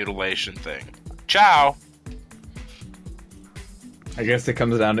self-mutilation thing. Ciao! I guess it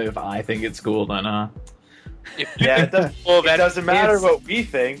comes down to if I think it's cool then, huh? Yeah, it doesn't matter what we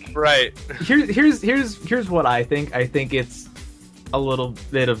think. Right. Here's what I think. I think it's a little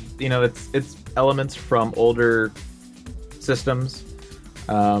bit of, it's elements from older systems.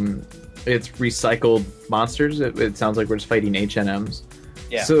 It's recycled monsters. It sounds like we're just fighting HNMs.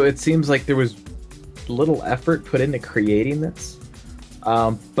 Yeah. So it seems like there was little effort put into creating this.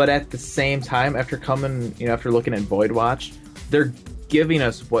 But at the same time, after looking at Void Watch, they're giving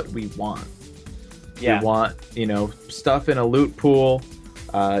us what we want. Yeah. We want, stuff in a loot pool.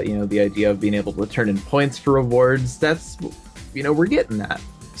 The idea of being able to turn in points for rewards. That's, we're getting that.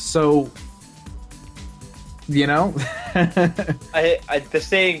 So, the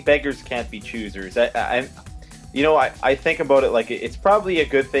saying beggars can't be choosers. I think about it like it's probably a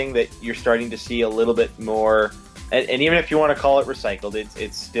good thing that you're starting to see a little bit more, and even if you want to call it recycled,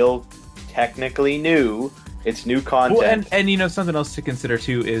 it's still technically new. It's new content. Well, and something else to consider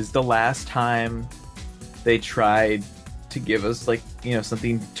too is the last time they tried to give us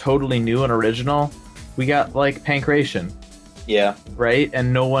something totally new and original, we got Pancration. Yeah. Right?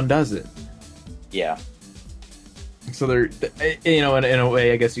 And no one does it. Yeah. So they're, in a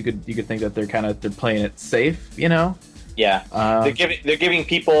way, I guess you could think that they're playing it safe, Yeah. They're giving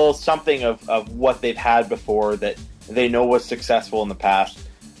people something of what they've had before that they know was successful in the past,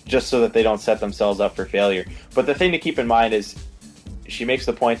 just so that they don't set themselves up for failure. But the thing to keep in mind is, she makes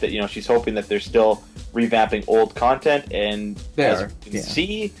the point that she's hoping that they're still revamping old content, and as you can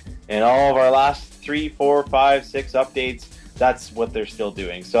see in all of our last 3, 4, 5, 6 updates, that's what they're still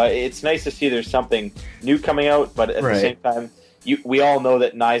doing. So it's nice to see there's something new coming out, but at the same time, we all know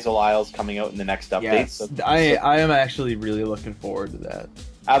that Nigel Isle's coming out in the next update. Yes, So, I am actually really looking forward to that.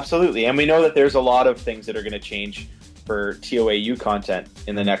 absolutely, and we know that there's a lot of things that are going to change for TOAU content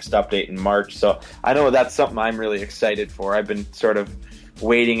in the next update in March. So I know that's something I'm really excited for. I've been sort of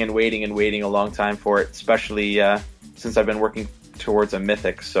waiting a long time for it, especially since I've been working towards a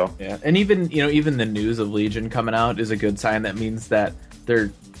Mythic. So yeah, and even the news of Legion coming out is a good sign. That means that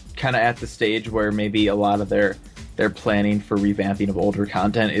they're kind of at the stage where maybe a lot of their planning for revamping of older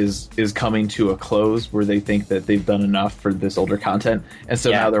content is coming to a close, where they think that they've done enough for this older content, and so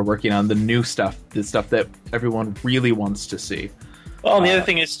now they're working on the new stuff, the stuff that everyone really wants to see. Well, and the other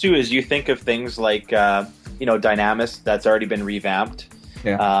thing is too is you think of things like Dynamis that's already been revamped.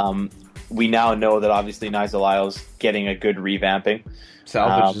 Yeah. We now know that obviously Nigel Isle's getting a good revamping.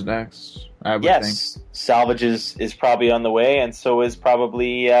 Salvage is next. I would think. Salvage is probably on the way, and so is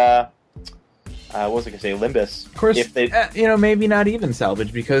probably what was I going to say? Limbus. Of course, if they, maybe not even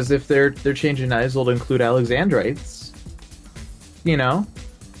Salvage, because if they're changing Nigel to include Alexandrites,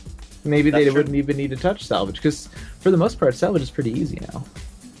 maybe they wouldn't even need to touch Salvage, because for the most part, Salvage is pretty easy now.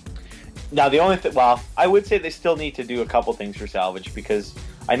 Now, the only thing, well, I would say they still need to do a couple things for Salvage, because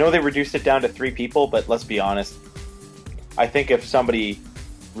I know they reduced it down to 3 people, but let's be honest. I think if somebody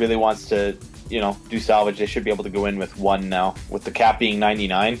really wants to, do Salvage, they should be able to go in with 1 now, with the cap being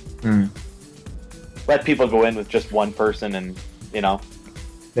 99. Let people go in with just 1 person and,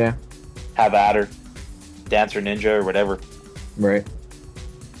 have Adder, Dancer Ninja, or whatever. Right.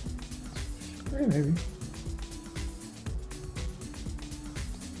 Yeah, maybe.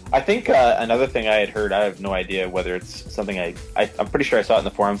 I think another thing I had heard, I have no idea whether it's something I'm pretty sure I saw it in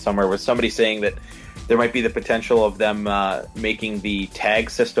the forum somewhere, was somebody saying that there might be the potential of them making the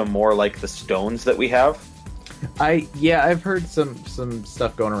tag system more like the stones that we have. I've heard some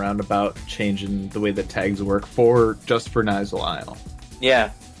stuff going around about changing the way that tags work just for Nigel Isle.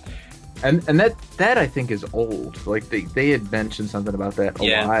 Yeah. And that I think is old. Like they had mentioned something about that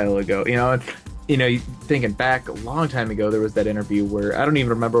a while ago. Thinking back a long time ago, there was that interview where I don't even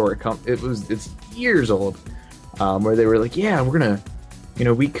remember where it's years old, where they were like, yeah, we're gonna,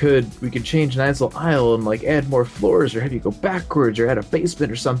 we could change Nigel Isle and like add more floors or have you go backwards or add a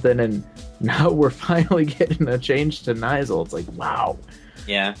basement or something, and now we're finally getting a change to Nigel. It's like, wow.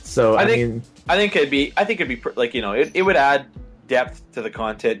 Yeah. So I think it'd be like, it would add depth to the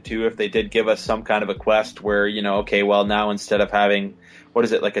content too if they did give us some kind of a quest where, okay, well, now instead of having, what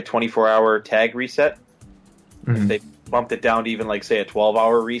is it, like a 24-hour tag reset, if they bumped it down to even like, say, a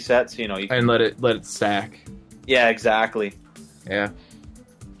 12-hour reset, so, you and let it stack. Yeah, exactly. Yeah.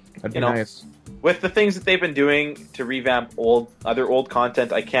 That'd be nice. With the things that they've been doing to revamp other old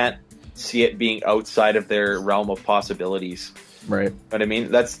content, I can't see it being outside of their realm of possibilities. Right. But I mean,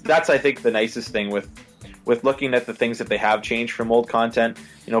 that's I think the nicest thing with looking at the things that they have changed from old content.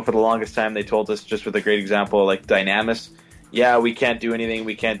 For the longest time they told us, just with a great example like Dynamis, we can't do anything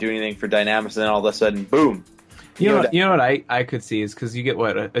for Dynamis, and then all of a sudden, boom. You know what I could see is, because you get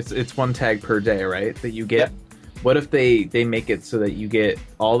it's 1 tag per day, right? That you get. Yep. What if they make it so that you get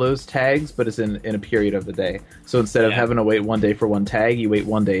all those tags, but it's in a period of the day? So instead of having to wait 1 day for 1 tag, you wait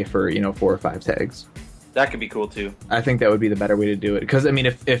 1 day for 4 or 5 tags. That could be cool too. I think that would be the better way to do it, because I mean,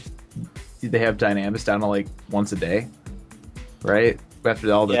 if they have Dynamis down to like once a day, right?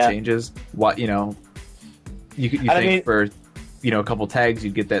 After all the changes, you think for a couple tags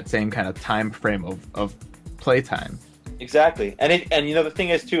you'd get that same kind of time frame of playtime. Exactly, and the thing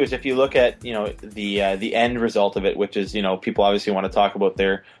is too is if you look at the end result of it, which is people obviously want to talk about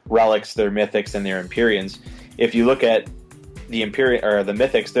their relics, their mythics, and their Empyreans. If you look at the Empyrean or the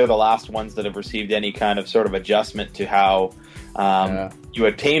mythics, they're the last ones that have received any kind of sort of adjustment to how you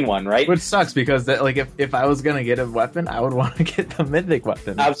obtain one, right? Which sucks, because if I was gonna get a weapon, I would want to get the mythic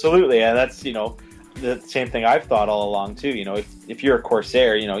weapon. Absolutely, and that's the same thing I've thought all along too. If you're a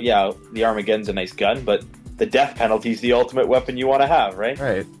Corsair, the Armageddon's a nice gun, but the death penalty is the ultimate weapon you want to have, right?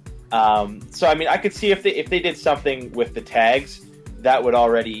 Right. So I mean, I could see if they did something with the tags, that would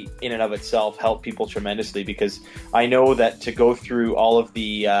already in and of itself help people tremendously, because I know that to go through all of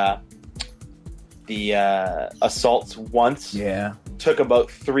the assaults once took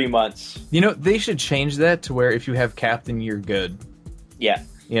about 3 months. They should change that to where if you have Captain, you're good. Yeah.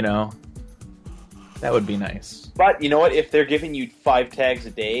 That would be nice. But you know what? If they're giving you 5 tags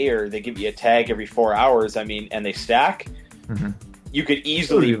a day, or they give you a tag every 4 hours, I mean, and they stack, you could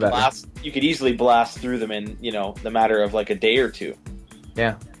easily blast. You could easily blast through them in the matter of like a day or 2.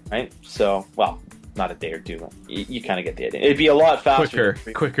 Yeah. Right. So, well, not a day or two. You kind of get the idea. It'd be a lot faster.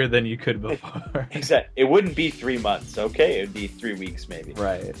 Quicker than you could before. Exactly. It wouldn't be 3 months, okay? It'd be 3 weeks maybe.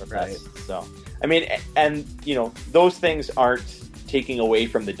 Right. So, I mean, and those things aren't taking away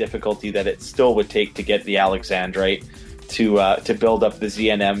from the difficulty that it still would take to get the Alexandrite to build up the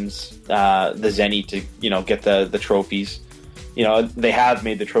ZNMs, the Zenny to get the trophies. They have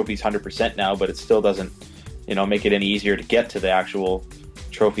made the trophies 100% now, but it still doesn't make it any easier to get to the actual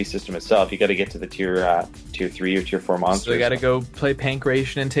trophy system itself. You got to get to the tier 3 or tier 4 monsters. So you got to go play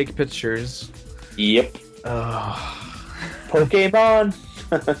Pankration and take pictures. Yep. Oh. Pokemon.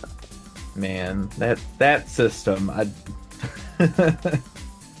 Man, that system.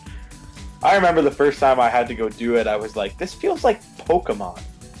 I remember the first time I had to go do it, I was like, this feels like Pokemon.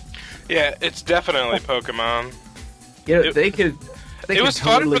 Yeah, it's definitely Pokemon. It was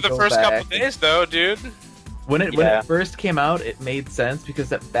fun for the first couple days, though, dude. When it first came out, it made sense because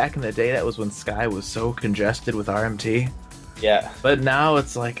back in the day, that was when Sky was so congested with RMT. Yeah. But now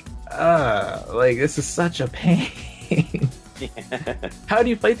it's like this is such a pain. How do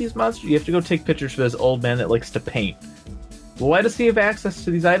you fight these monsters? You have to go take pictures for this old man that likes to paint. Well, why does he have access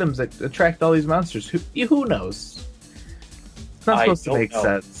to these items that attract all these monsters? Who knows? It's not supposed to make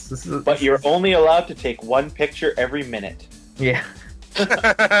sense. But you're only allowed to take 1 picture every minute. Yeah.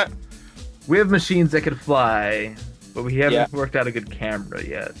 We have machines that can fly, but we haven't worked out a good camera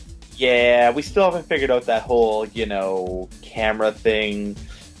yet. Yeah, we still haven't figured out that whole, camera thing.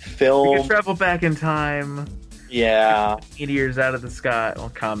 Film. We can travel back in time. Yeah. Meteors out of the sky. Well,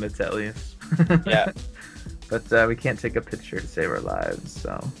 comets at least. Yeah. But we can't take a picture to save our lives,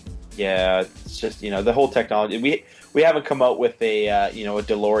 so... Yeah, it's just, the whole technology. We haven't come out with a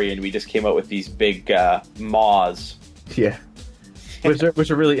DeLorean. We just came out with these big maws. Yeah. Which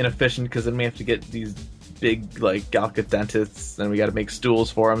are really inefficient, because then we have to get these big, Galca dentists, and we got to make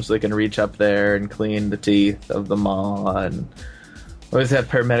stools for them so they can reach up there and clean the teeth of the maw, and always have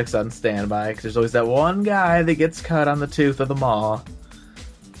paramedics on standby, because there's always that one guy that gets cut on the tooth of the maw.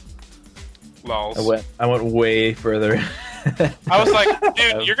 Lols. I went way further. I was like,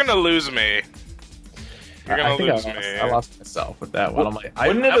 dude, you're gonna lose me. You're gonna lose me. I lost myself with that one. I'm like,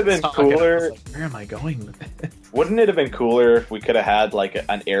 wouldn't it have been cooler? Where am I going with it? Wouldn't it have been cooler if we could have had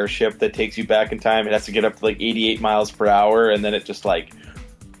an airship that takes you back in time? It has to get up to 88 miles per hour, and then it just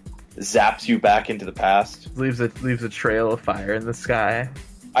zaps you back into the past. Leaves a trail of fire in the sky.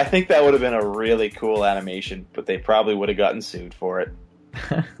 I think that would have been a really cool animation, but they probably would have gotten sued for it.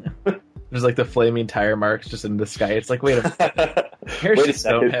 There's the flaming tire marks just in the sky. It's like, wait a minute. Airships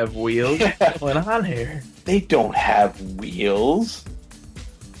don't have wheels. What's going on here? They don't have wheels.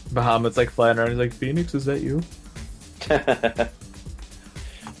 Bahamut's flying around. He's like, Phoenix, is that you?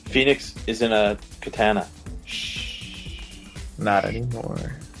 Phoenix is in a katana. Shh. Not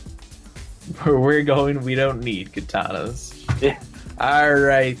anymore. Where we're going, we don't need katanas. Yeah.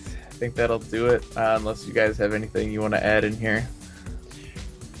 Alright. I think that'll do it. Unless you guys have anything you want to add in here.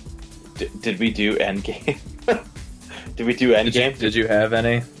 Did we do Endgame? Did we do Endgame? Did you have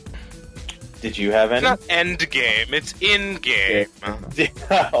any? Did you have any? It's not Endgame, it's in-game.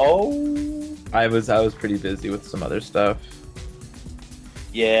 Oh. I was pretty busy with some other stuff.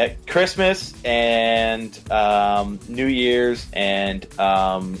 Yeah, Christmas and New Year's and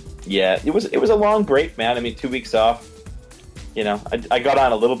it was a long break, man. I mean, 2 weeks off. I got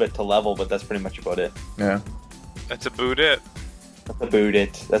on a little bit to level, but that's pretty much about it. Yeah. That's about it. That's about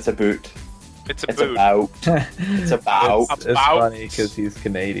it. That's a boot. It's about. It's about. It's funny because he's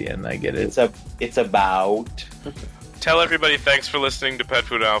Canadian. I get it. It's about. Tell everybody thanks for listening to Pet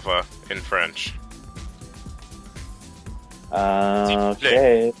Food Alpha in French.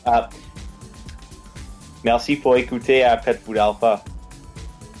 Okay. Merci pour écouter à Pet Food Alpha.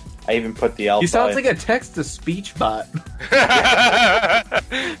 I even put the alpha. He sounds like a text-to-speech bot.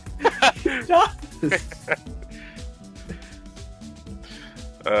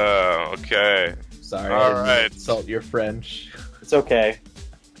 Okay. Sorry. All I right. Insult your French. It's okay.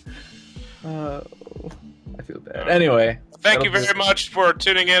 I feel bad. Anyway. Thank you very much for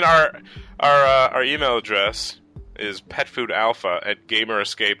tuning in. Our email address is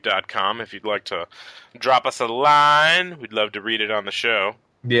petfoodalpha@gamerescape.com. If you'd like to drop us a line, we'd love to read it on the show.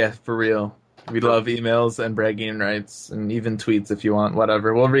 Yeah, for real. We love emails and bragging rights and even tweets if you want,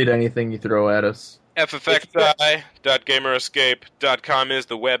 whatever. We'll read anything you throw at us. ffxi.gamerescape.com is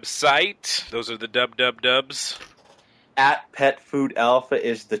the website. Those are the dubs. At Pet Food Alpha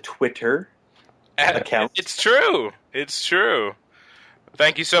is the Twitter account. It's true. It's true.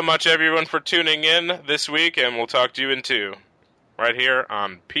 Thank you so much, everyone, for tuning in this week, and we'll talk to you in 2. Right here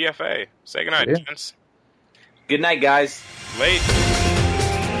on PFA. Say goodnight, gents. Good night, guys. Late.